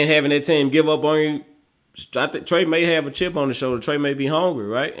 and then having that team give up on you, I think Trey may have a chip on his shoulder. Trey may be hungry,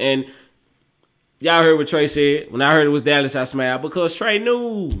 right? And y'all heard what Trey said. When I heard it was Dallas, I smiled because Trey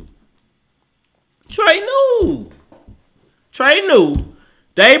knew. Trey knew.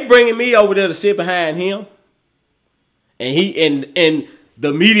 They bringing me over there to sit behind him, and and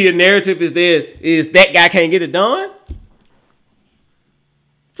the media narrative is that guy can't get it done.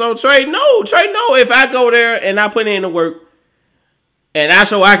 So Trey know if I go there and I put in the work and I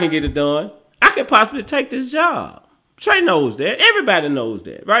show I can get it done, I can possibly take this job. Trey knows that. Everybody knows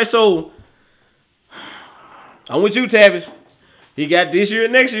that, right? So I'm with you, Tavis. He got this year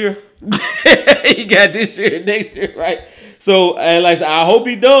and next year. Right? So, and like I said, I hope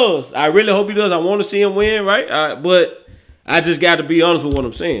he does. I really hope he does. I want to see him win, right? But I just got to be honest with what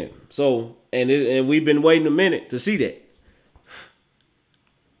I'm saying. So, and we've been waiting a minute to see that.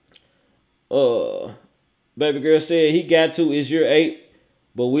 Baby girl said he got to is year 8,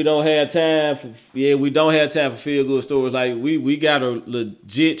 but we don't have time for feel good stories. Like we got a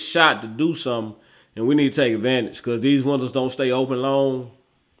legit shot to do something, and we need to take advantage because these windows don't stay open long.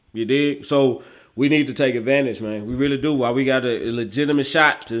 You dig? So we need to take advantage, man. We really do. While we got a legitimate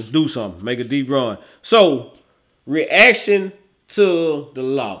shot to do something, make a deep run. So, reaction to the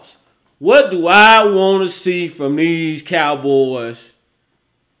loss. What do I want to see from these Cowboys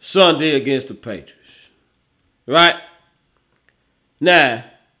Sunday against the Patriots? Right? Now,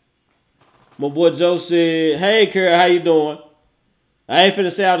 my boy Joe said, hey, Carol, how you doing? I ain't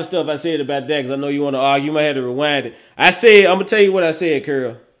finna say all the stuff I said about that because I know you want to argue. You might have to rewind it. I'm going to tell you what I said,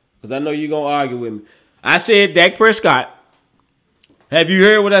 Carol, because I know you're going to argue with me. I said Dak Prescott. Have you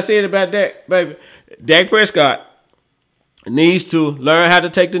heard what I said about Dak, baby? Dak Prescott needs to learn how to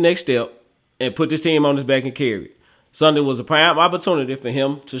take the next step and put this team on his back and carry it. Sunday was a prime opportunity for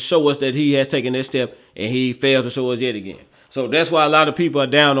him to show us that he has taken that step, and he failed to show us yet again. So that's why a lot of people are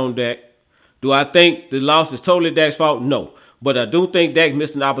down on Dak. Do I think the loss is totally Dak's fault? No. But I do think Dak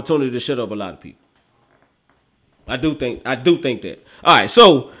missed an opportunity to shut up a lot of people. I do think that. All right,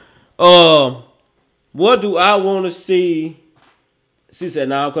 so what do I want to see? She said,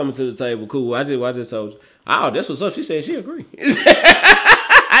 "Nah, I'm coming to the table. Cool. I just told you. Oh, that's what's up." She said she agreed.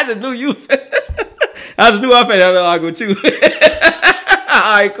 I just knew you. I just knew I had to argue with you.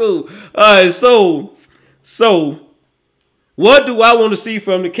 All right, cool. All right, so what do I want to see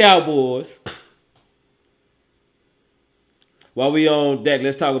from the Cowboys? While we on Dak,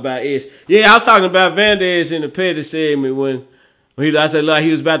 let's talk about Ish. Yeah, I was talking about Van Der Esch in the Petty segment when I said like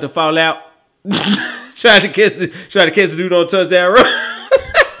he was about to fall out, trying to catch the dude on touchdown run.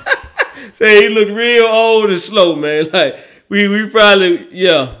 Say he looked real old and slow, man. Like we probably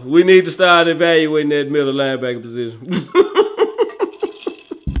we need to start evaluating that middle linebacker position.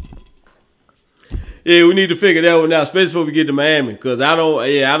 Yeah, we need to figure that one out, especially before we get to Miami, because I don't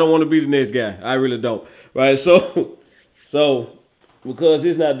want to be the next guy. I really don't. Right, So, because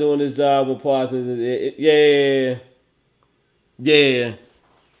he's not doing his job with Parsons,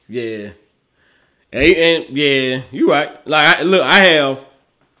 Yeah. And yeah, you right. Like, I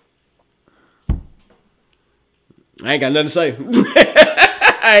ain't got nothing to say.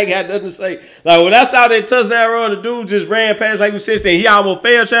 I ain't got nothing to say. Like, when I saw that touchdown run, the dude just ran past like he was 16. He almost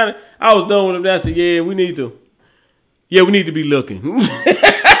failed trying to. I was done with him. I said, yeah, we need to be looking.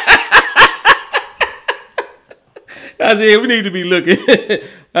 I said, we need to be looking.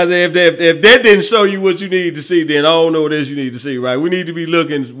 I said, if that didn't show you what you need to see, then I don't know what else you need to see, right? We need to be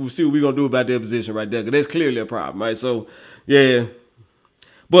looking. We'll see what we're going to do about that position right there, because that's clearly a problem, right? So, yeah.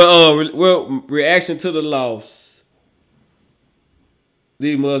 But, reaction to the loss.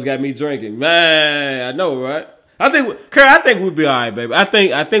 These mugs got me drinking. Man, I know, right? I think we'll be all right, baby. I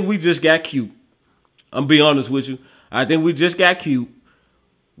think we just got cute. I'm be honest with you. I think we just got cute.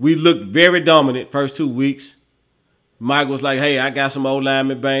 We looked very dominant first 2 weeks. Mike was like, hey, I got some old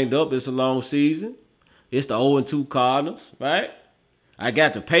linemen banged up. It's a long season. It's the 0-2 Cardinals, right? I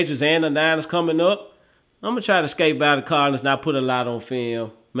got the Patriots and the Niners coming up. I'm going to try to skate by the Cardinals, not put a lot on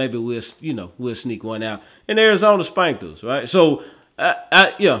film. Maybe we'll sneak one out. And Arizona spanked us, right? So,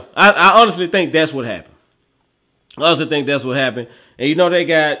 I honestly think that's what happened. And, they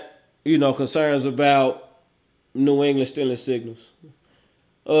got, concerns about New England stealing signals.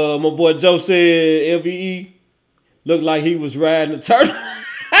 My boy Joe said LVE looked like he was riding a turtle.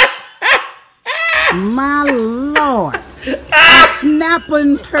 My Lord. A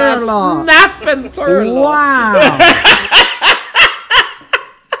snapping turtle. Wow.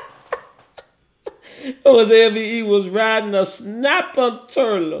 It was LVE was riding a snapping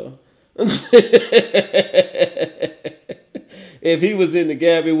turtle. If he was in the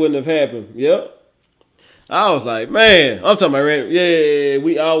gap, it wouldn't have happened. Yep. I was like, man, I'm talking about, yeah,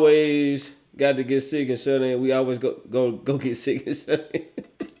 we always got to get sick and shut in. We always go get sick and shut in.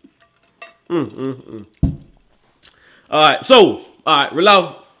 All right,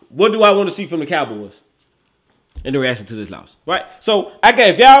 Relau, what do I want to see from the Cowboys in the reaction to this loss, right? So,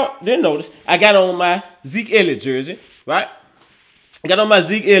 if y'all didn't notice, I got on my Zeke Elliott jersey, right? I got on my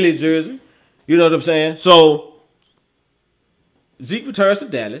Zeke Elliott jersey. You know what I'm saying? So, Zeke returns to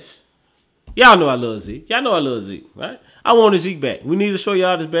Dallas. Y'all know I love Zeke. Y'all know I love Zeke, right? I want Zeke back. We need to show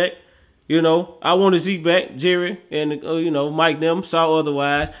y'all this back. I want Zeke back. Jerry and, Mike them saw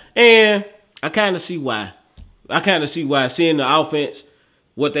otherwise. And I kind of see why. Seeing the offense,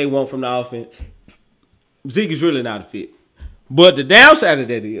 what they want from the offense, Zeke is really not a fit. But the downside of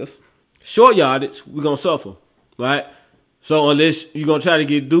that is, short yardage, we're going to suffer, right? So unless you're going to try to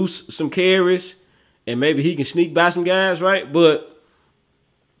get Deuce some carries, and maybe he can sneak by some guys, right? But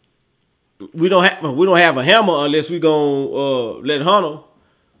we don't have a hammer unless we're going to let Hunter,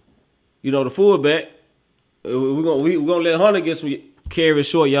 the fullback, we're gonna let Hunter get some carries,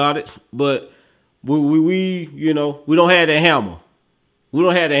 short yardage, but we don't have that hammer. We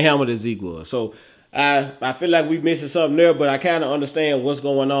don't have that hammer that Zeke was. So I feel like we're missing something there, but I kind of understand what's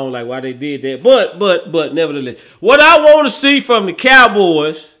going on, like why they did that. But nevertheless, what I want to see from the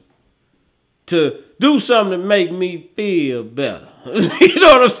Cowboys to do something to make me feel better. You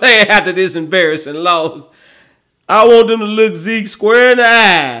know what I'm saying? After this embarrassing loss, I want them to look Zeke square in the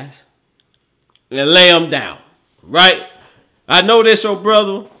eyes and lay him down, right? I know that's your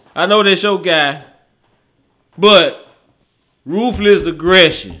brother. I know that's your guy. But ruthless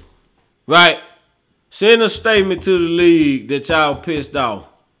aggression, right? Send a statement to the league that y'all pissed off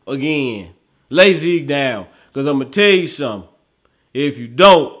again. Lay Zeke down. Because I'm going to tell you something. If you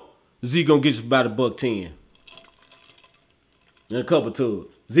don't, Zeke going to get you about $110. And a couple tubs.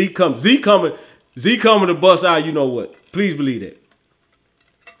 Zeke coming to bust out, you know what. Please believe that.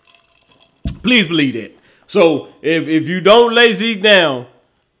 Please believe that. So, if you don't lay Zeke down,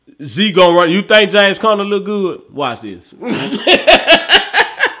 Zeke gonna run. You think James Conner look good? Watch this.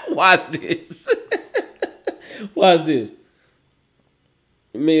 Watch this. Watch this.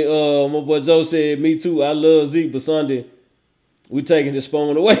 My boy Joe said, me too, I love Zeke, but Sunday, we taking his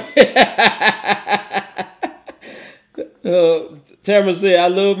phone away. Tamara said, I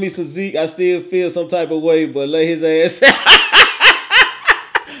love me some Zeke. I still feel some type of way, but lay his ass.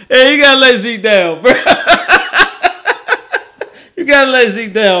 Hey, you gotta lay Zeke down, bro. You gotta lay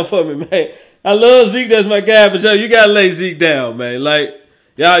Zeke down for me, man. I love Zeke, that's my guy, but you gotta lay Zeke down, man. Like,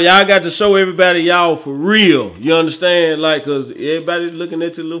 y'all got to show everybody y'all for real. You understand? Like, cause everybody looking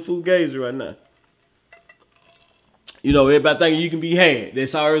at your little fugazi right now. Everybody thinking you can be had. They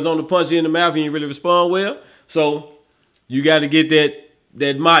saw Arizona punch you in the mouth and you really respond well. So you got to get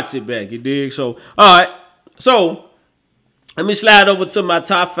that moxie back. You dig? So, all right. So let me slide over to my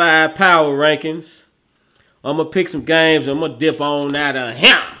top 5 power rankings. I'm going to pick some games. I'm going to dip on out of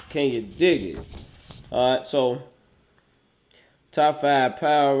here. Can you dig it? All right. So top 5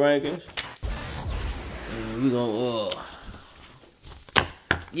 power rankings. And we're gonna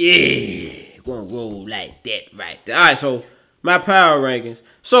gonna roll like that right there. All right, so my power rankings.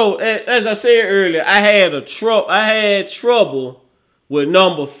 So as I said earlier, I had trouble with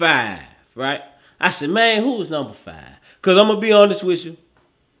number 5, right? I said, man, who was number 5? Because I'm gonna be honest with you.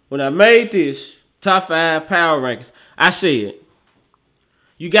 When I made this top 5 power rankings, I said,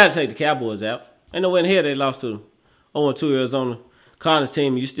 you gotta take the Cowboys out. Ain't no way in here they lost to 0-2 Arizona Cardinals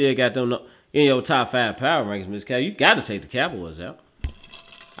team. You still got them in your top 5 power rankings, Miss Cal. You gotta take the Cowboys out.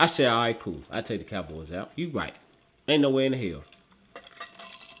 I said, all right, cool. I take the Cowboys out. You right. Ain't no way in the hell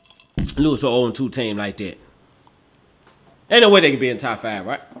lose to an 0-2 team like that. Ain't no way they can be in top 5,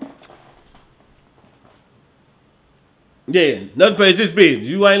 right? Yeah, nothing pays this business.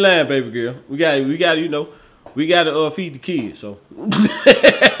 You ain't lying, baby girl. We got to feed the kids. So,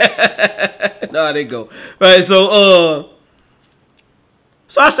 no, they go right. So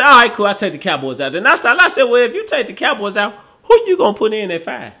I said, all right, cool. I take the Cowboys out. Then I said, well, if you take the Cowboys out, who you gonna put in at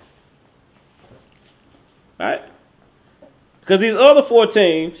 5? Right? Because these other 4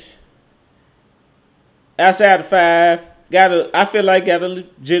 teams outside of 5 I feel like got a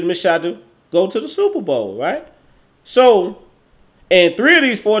legitimate shot to go to the Super Bowl, right? So, and 3 of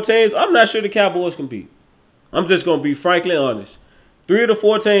these 4 teams, I'm not sure the Cowboys can beat. I'm just going to be frankly honest. 3 of the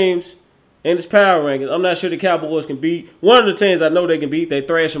 4 teams in this power rankings, I'm not sure the Cowboys can beat. One of the teams I know they can beat, they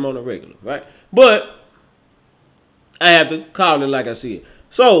thrash them on the regular, right? But I have to call it like I see it.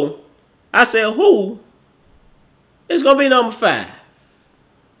 So, I said, who is going to be number 5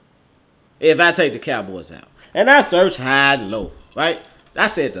 if I take the Cowboys out? And I searched high and low, right? I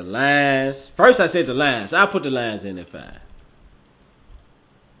said the Lions. First, I said the Lions. I put the Lions in at 5.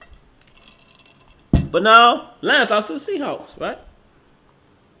 But now, Lions lost to the Seahawks, right?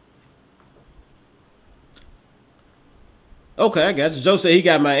 Okay, I got you. Joe said he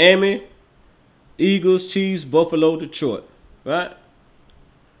got Miami, Eagles, Chiefs, Buffalo, Detroit, right?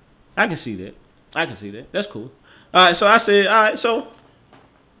 I can see that. That's cool. All right, so I said, all right, so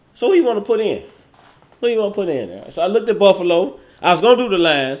who you want to put in? Who you want to put in there? So I looked at Buffalo. I was going to do the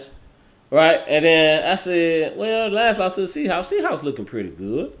Lions, right? And then I said, well, the Lions lost to the Seahawks. Seahawks looking pretty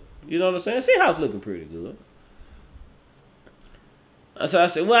good. You know what I'm saying? Seahawks looking pretty good. So I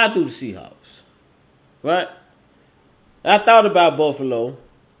said, well, I'll do the Seahawks, right? I thought about Buffalo.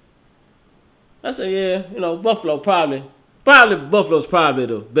 I said, yeah, Buffalo probably Buffalo's probably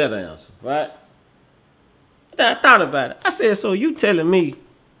the better answer, right? Then I thought about it. I said, so you telling me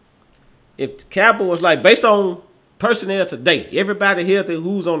if the Cowboys, like, based on personnel today, everybody here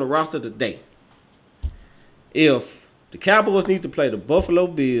who's on the roster today, if the Cowboys need to play the Buffalo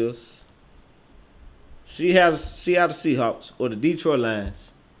Bills, Seattle Seahawks, or the Detroit Lions,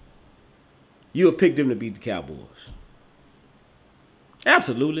 you would pick them to beat the Cowboys?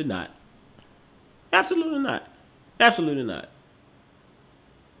 Absolutely not. Absolutely not. Absolutely not.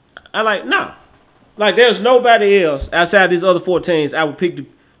 Like, there's nobody else outside these other 4 teams I would pick to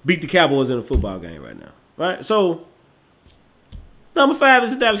beat the Cowboys in a football game right now. Right? So, number 5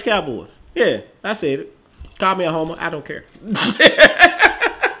 is the Dallas Cowboys. Yeah, I said it. Call me a homer. I don't care. Because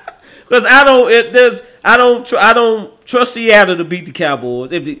I don't trust Seattle to beat the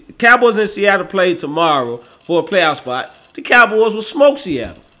Cowboys. If the Cowboys in Seattle play tomorrow for a playoff spot, the Cowboys will smoke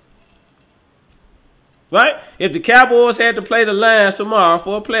Seattle. Right? If the Cowboys had to play the Lions tomorrow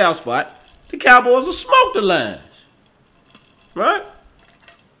for a playoff spot, the Cowboys will smoke the Lions. Right?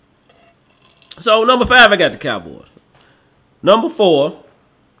 So, number 5, I got the Cowboys. Number 4,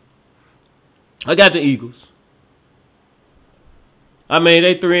 I got the Eagles. I mean,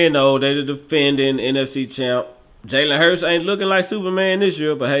 they 3-0. They the defending NFC champ. Jalen Hurts ain't looking like Superman this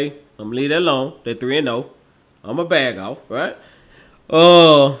year, but hey, I'm going to leave that alone. They 3-0. I'm a bag off, right? They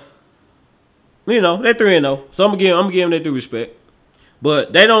 3-0. So I'm gonna give them their due respect.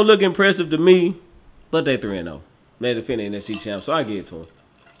 But they don't look impressive to me, but they 3-0. They defending NFC champ, so I give it to them.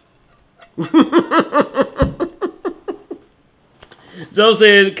 Joe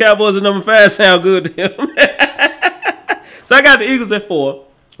said the Cowboys at number 5 sound good to him. So I got the Eagles at 4,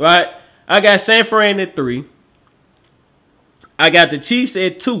 right? I got San Fran at 3. I got the Chiefs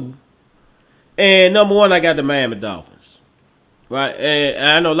at 2. And number 1, I got the Miami Dolphins, right? And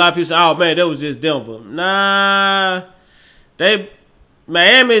I know a lot of people say, oh, man, that was just Denver. Nah,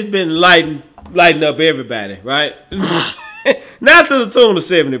 Miami's been lighting up everybody, right? Not to the tune of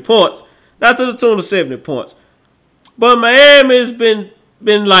 70 points. But Miami's been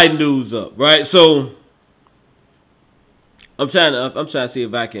lighting dudes up, right? So I'm trying to see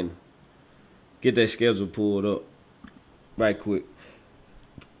if I can get that schedule pulled up right quick.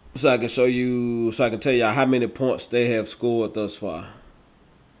 so I can show you, so I can tell y'all how many points they have scored thus far.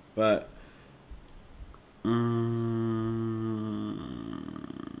 Right.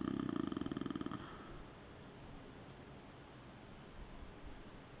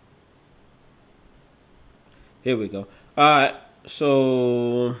 Here we go. All right.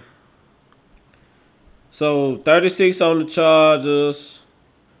 So 36 on the Chargers,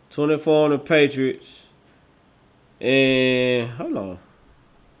 24 on the Patriots, and hold on.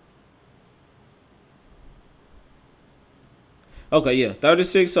 Okay, yeah,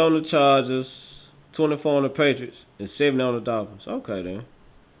 36 on the Chargers, 24 on the Patriots, and 70 on the Dolphins. Okay then.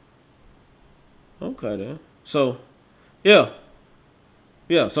 So, yeah.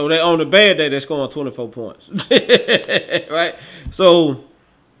 So they on the bad day they're scoring 24 points, right? So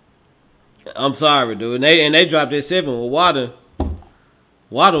I'm sorry, dude. And they dropped that 7. Well, Water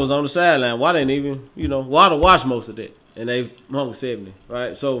was on the sideline. Water ain't even, Water watched most of that, and they hung 70,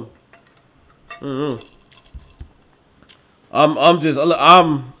 right? So,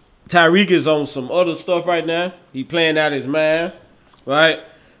 Tyreek is on some other stuff right now. He playing out his mind, right?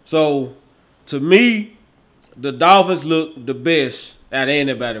 So to me, the Dolphins look the best out of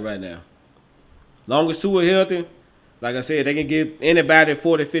anybody right now. Long as two are healthy, like I said, they can give anybody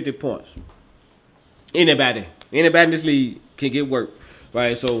 40, 50 points. Anybody in this league can get work,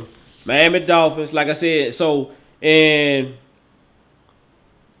 right? So Miami Dolphins, like I said, and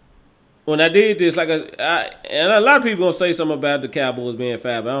when I did this, and a lot of people gonna say something about the Cowboys being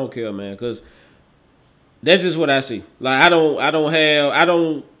 5, but I don't care, man, because that's just what I see. Like I don't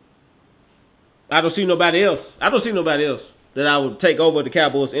see nobody else. I don't see nobody else that I would take over the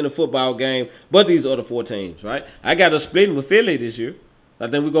Cowboys in a football game, but these other 4 teams, right? I got us splitting with Philly this year. I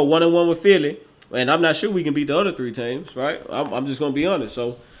think we go 1-1 with Philly, and I'm not sure we can beat the other 3 teams, right? I'm just gonna be honest.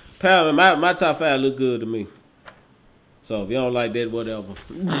 So, my top 5 look good to me. So if you don't like that, whatever. All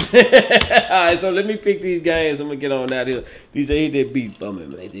right, so let me pick these games. I'm gonna get on out here. DJ hit that beat for me,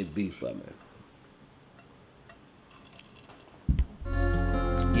 man. That beat for me.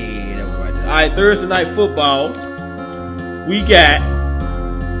 Yeah, that one right there. All right, Thursday night football. We got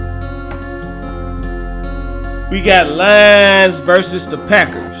Lions versus the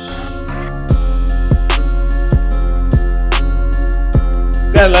Packers.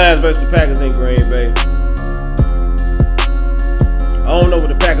 Got Lions versus the Packers in Green Bay. I don't know what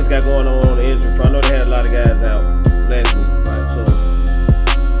the Packers got going on the injury front. I know they had a lot of guys out last week, right? So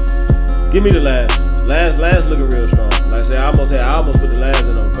give me the Lions. Lions looking real strong. Like I said, I almost put the Lions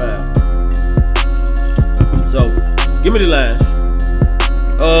in on 5. So give me the Lions.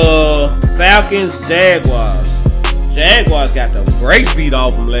 Falcons, Jaguars. Jaguars got the brakes beat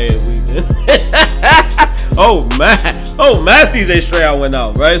off them last week. Oh my CJ Stroud went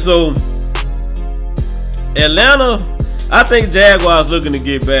off, right? So Atlanta, I think Jaguars looking to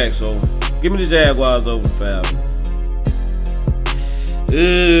get back, so give me the Jaguars over Falcons.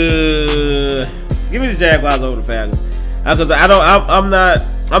 Give me the Jaguars over the Falcons. Because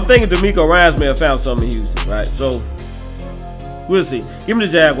I'm thinking DeMeco Ryans may have found something in Houston, right? So we'll see. Give me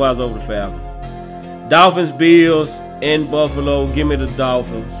the Jaguars over the Falcons. Dolphins, Bills in Buffalo. Give me the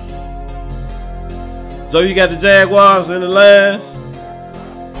Dolphins. So you got the Jaguars and the Lions.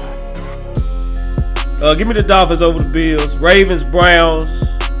 Give me the Dolphins over the Bills. Ravens, Browns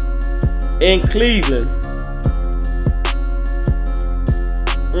in Cleveland.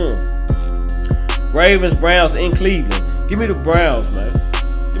 Ravens, Browns in Cleveland. Give me the Browns, man.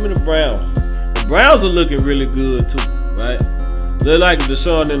 Give me the Browns. The Browns are looking really good too, right? Look like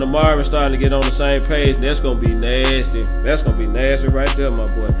Deshaun and Amari starting to get on the same page. That's gonna be nasty. That's gonna be nasty right there, my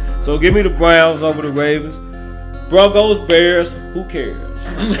boy. So give me the Browns over the Ravens. Broncos, Bears. Who cares?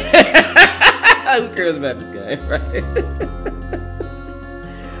 Who cares about this game, right?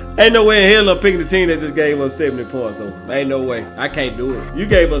 Ain't no way in hell I'm picking the team that just gave up 70 points. So ain't no way. I can't do it. You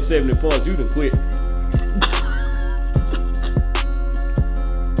gave up 70 points. You done quit.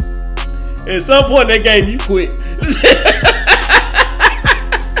 At some point in that game, you quit.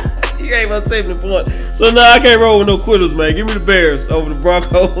 You gave up 70 points. So now I can't roll with no quitters, man. Give me the Bears over the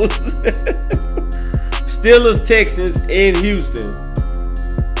Broncos. Steelers, Texans in Houston.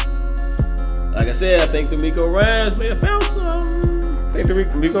 Like I said, I think DeMeco Ryans may have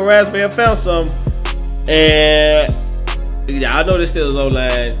found some. And yeah, I know this still is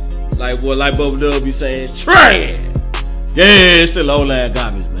O-line. Like Bubba Dub be saying, trash. Yeah, it's still O-line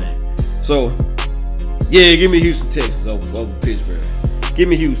garbage, man. So, yeah, give me Houston Texans over Pittsburgh. Give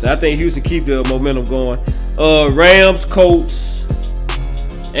me Houston. I think Houston keep the momentum going. Rams, Colts.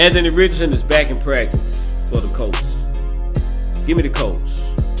 Anthony Richardson is back in practice for the Colts. Give me the Colts.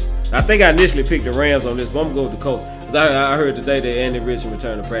 I think I initially picked the Rams on this, but I'm going to go with the Colts. Because I heard today that Andy Richardson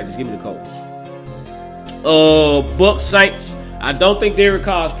returned to practice. Give me the Colts. Bucks, Saints. I don't think Derek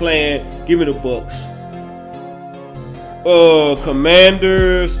Carr's playing. Give me the Bucks.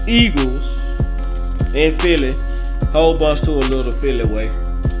 Commanders, Eagles, in Philly. Whole bunch to a little Philly way.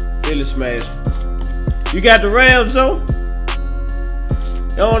 Philly smash. You got the Rams though?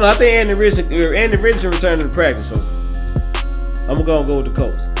 I don't know. I think Andy Richardson returning to practice, so I'm gonna go with the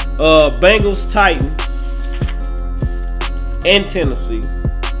Colts. Bengals, Titans, and Tennessee.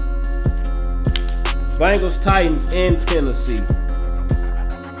 Bengals, Titans, and Tennessee.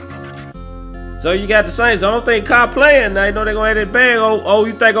 So you got the Saints. I don't think Carr playing. Now you know they're gonna have that bag. Oh,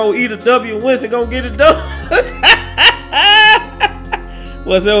 you think either W Winston gonna get it done?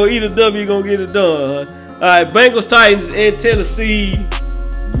 Well, so either W gonna get it done, huh? All right, Bengals, Titans, and Tennessee.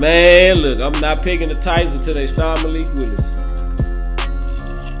 Man, look, I'm not picking the Titans until they start Malik Willis.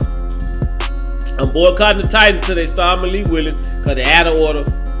 I'm boycotting the Titans until they start Malik Willis because they're out of order.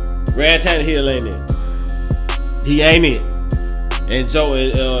 Ryan Tannehill ain't it. He ain't it. And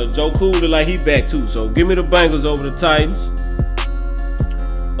Joe Cool look like he back too. So give me the Bengals over the Titans.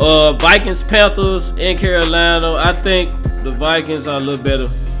 Vikings, Panthers in Carolina. I think the Vikings are a little better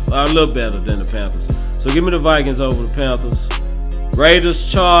than the Panthers. So give me the Vikings over the Panthers. Raiders,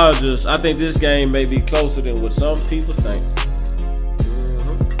 Chargers. I think this game may be closer than what some people think.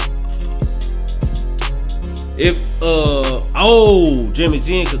 Jimmy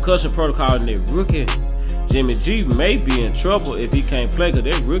G in concussion protocol and their rookie. Jimmy G may be in trouble if he can't play because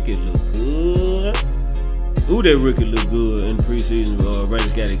that rookie look good. Ooh, that rookie look good in the preseason.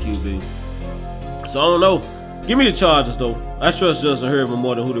 Raiders got a QB. So I don't know. Give me the Chargers though. I trust Justin Herbert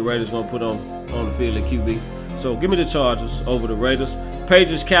more than who the Raiders gonna put on the field at QB. So give me the Chargers over the Raiders.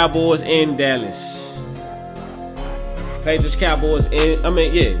 Patriots, Cowboys in Dallas. Patriots, Cowboys in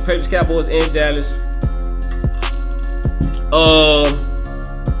Dallas.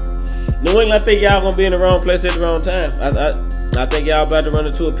 New England, I think y'all gonna be in the wrong place at the wrong time. I think y'all about to run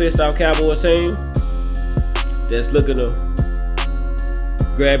into a pissed off Cowboys team that's looking to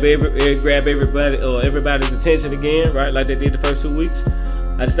grab everybody or everybody's attention again, right? Like they did the first 2 weeks.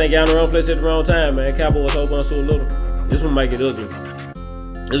 I just think y'all in the wrong place at the wrong time, man. Cowboys hold on to a little. This one might get ugly.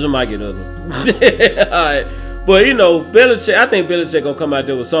 All right, but you know, Belichick. I think Belichick gonna come out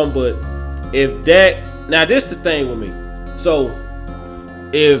there with something. But if Dak, now this the thing with me. So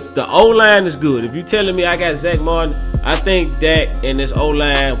if the O-line is good, if you telling me I got Zach Martin, I think Dak and this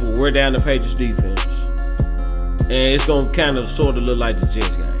O-line will wear down the Patriots defense. And it's going to kind of sort of look like the Jets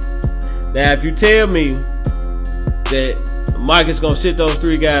game. Now, if you tell me that Mike is going to sit those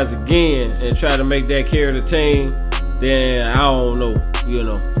three guys again and try to make that carry the team, then I don't know, you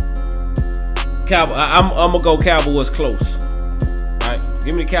know. I'm going to go Cowboys close. Right?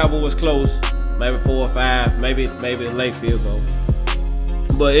 Give me the Cowboys close. Maybe 4 or 5, maybe a late field goal.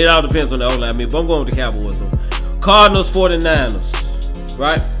 But it all depends on the O-line. But I'm going with the Cowboys though. Cardinals, 49ers.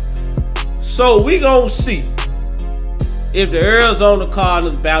 Right? So we gonna see if the Arizona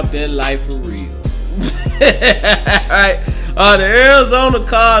Cardinals about their life for real. Right? Are the Arizona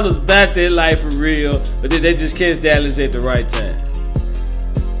Cardinals about their life for real? Or did they just catch Dallas at the right time?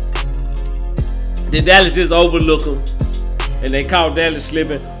 Did Dallas just overlook them? And they caught Dallas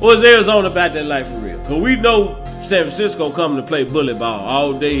slipping? Or is Arizona about their life for real? Because we know San Francisco coming to play bullet ball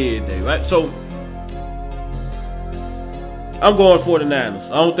all day, every day, right? So, I'm going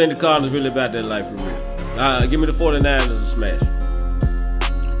 49ers. I don't think the Cardinals really about their life for real. Give me the 49ers to smash.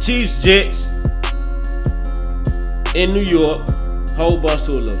 Chiefs, Jets in New York. Whole bunch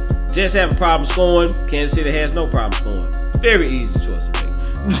to a little. Jets have a problem scoring. Kansas City has no problem scoring. Very easy choice to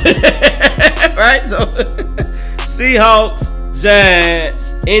make. Right? So, Seahawks, Giants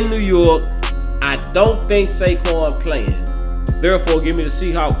in New York. I don't think Saquon playing. Therefore, give me the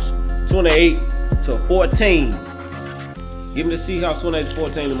Seahawks 28-14. Give me the Seahawks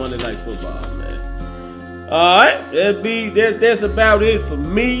 28-14 in Monday Night Football, man. All right, that's about it for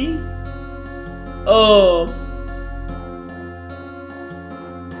me.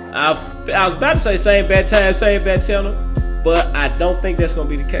 I was about to say same bad time, same bad channel, but I don't think that's gonna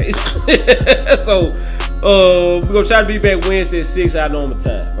be the case. So. We're going to try to be back Wednesday at 6 our normal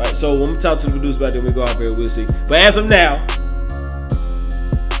time, right? So when we talk to the producer about that, we go off here, we'll see. But as of now,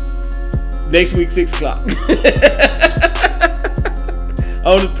 next week, 6 o'clock. I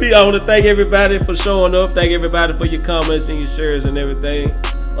want to thank everybody for showing up. Thank everybody for your comments and your shares and everything.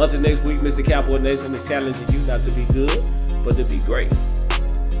 Until next week, Mr. Cowboy Nation is challenging you not to be good, but to be great.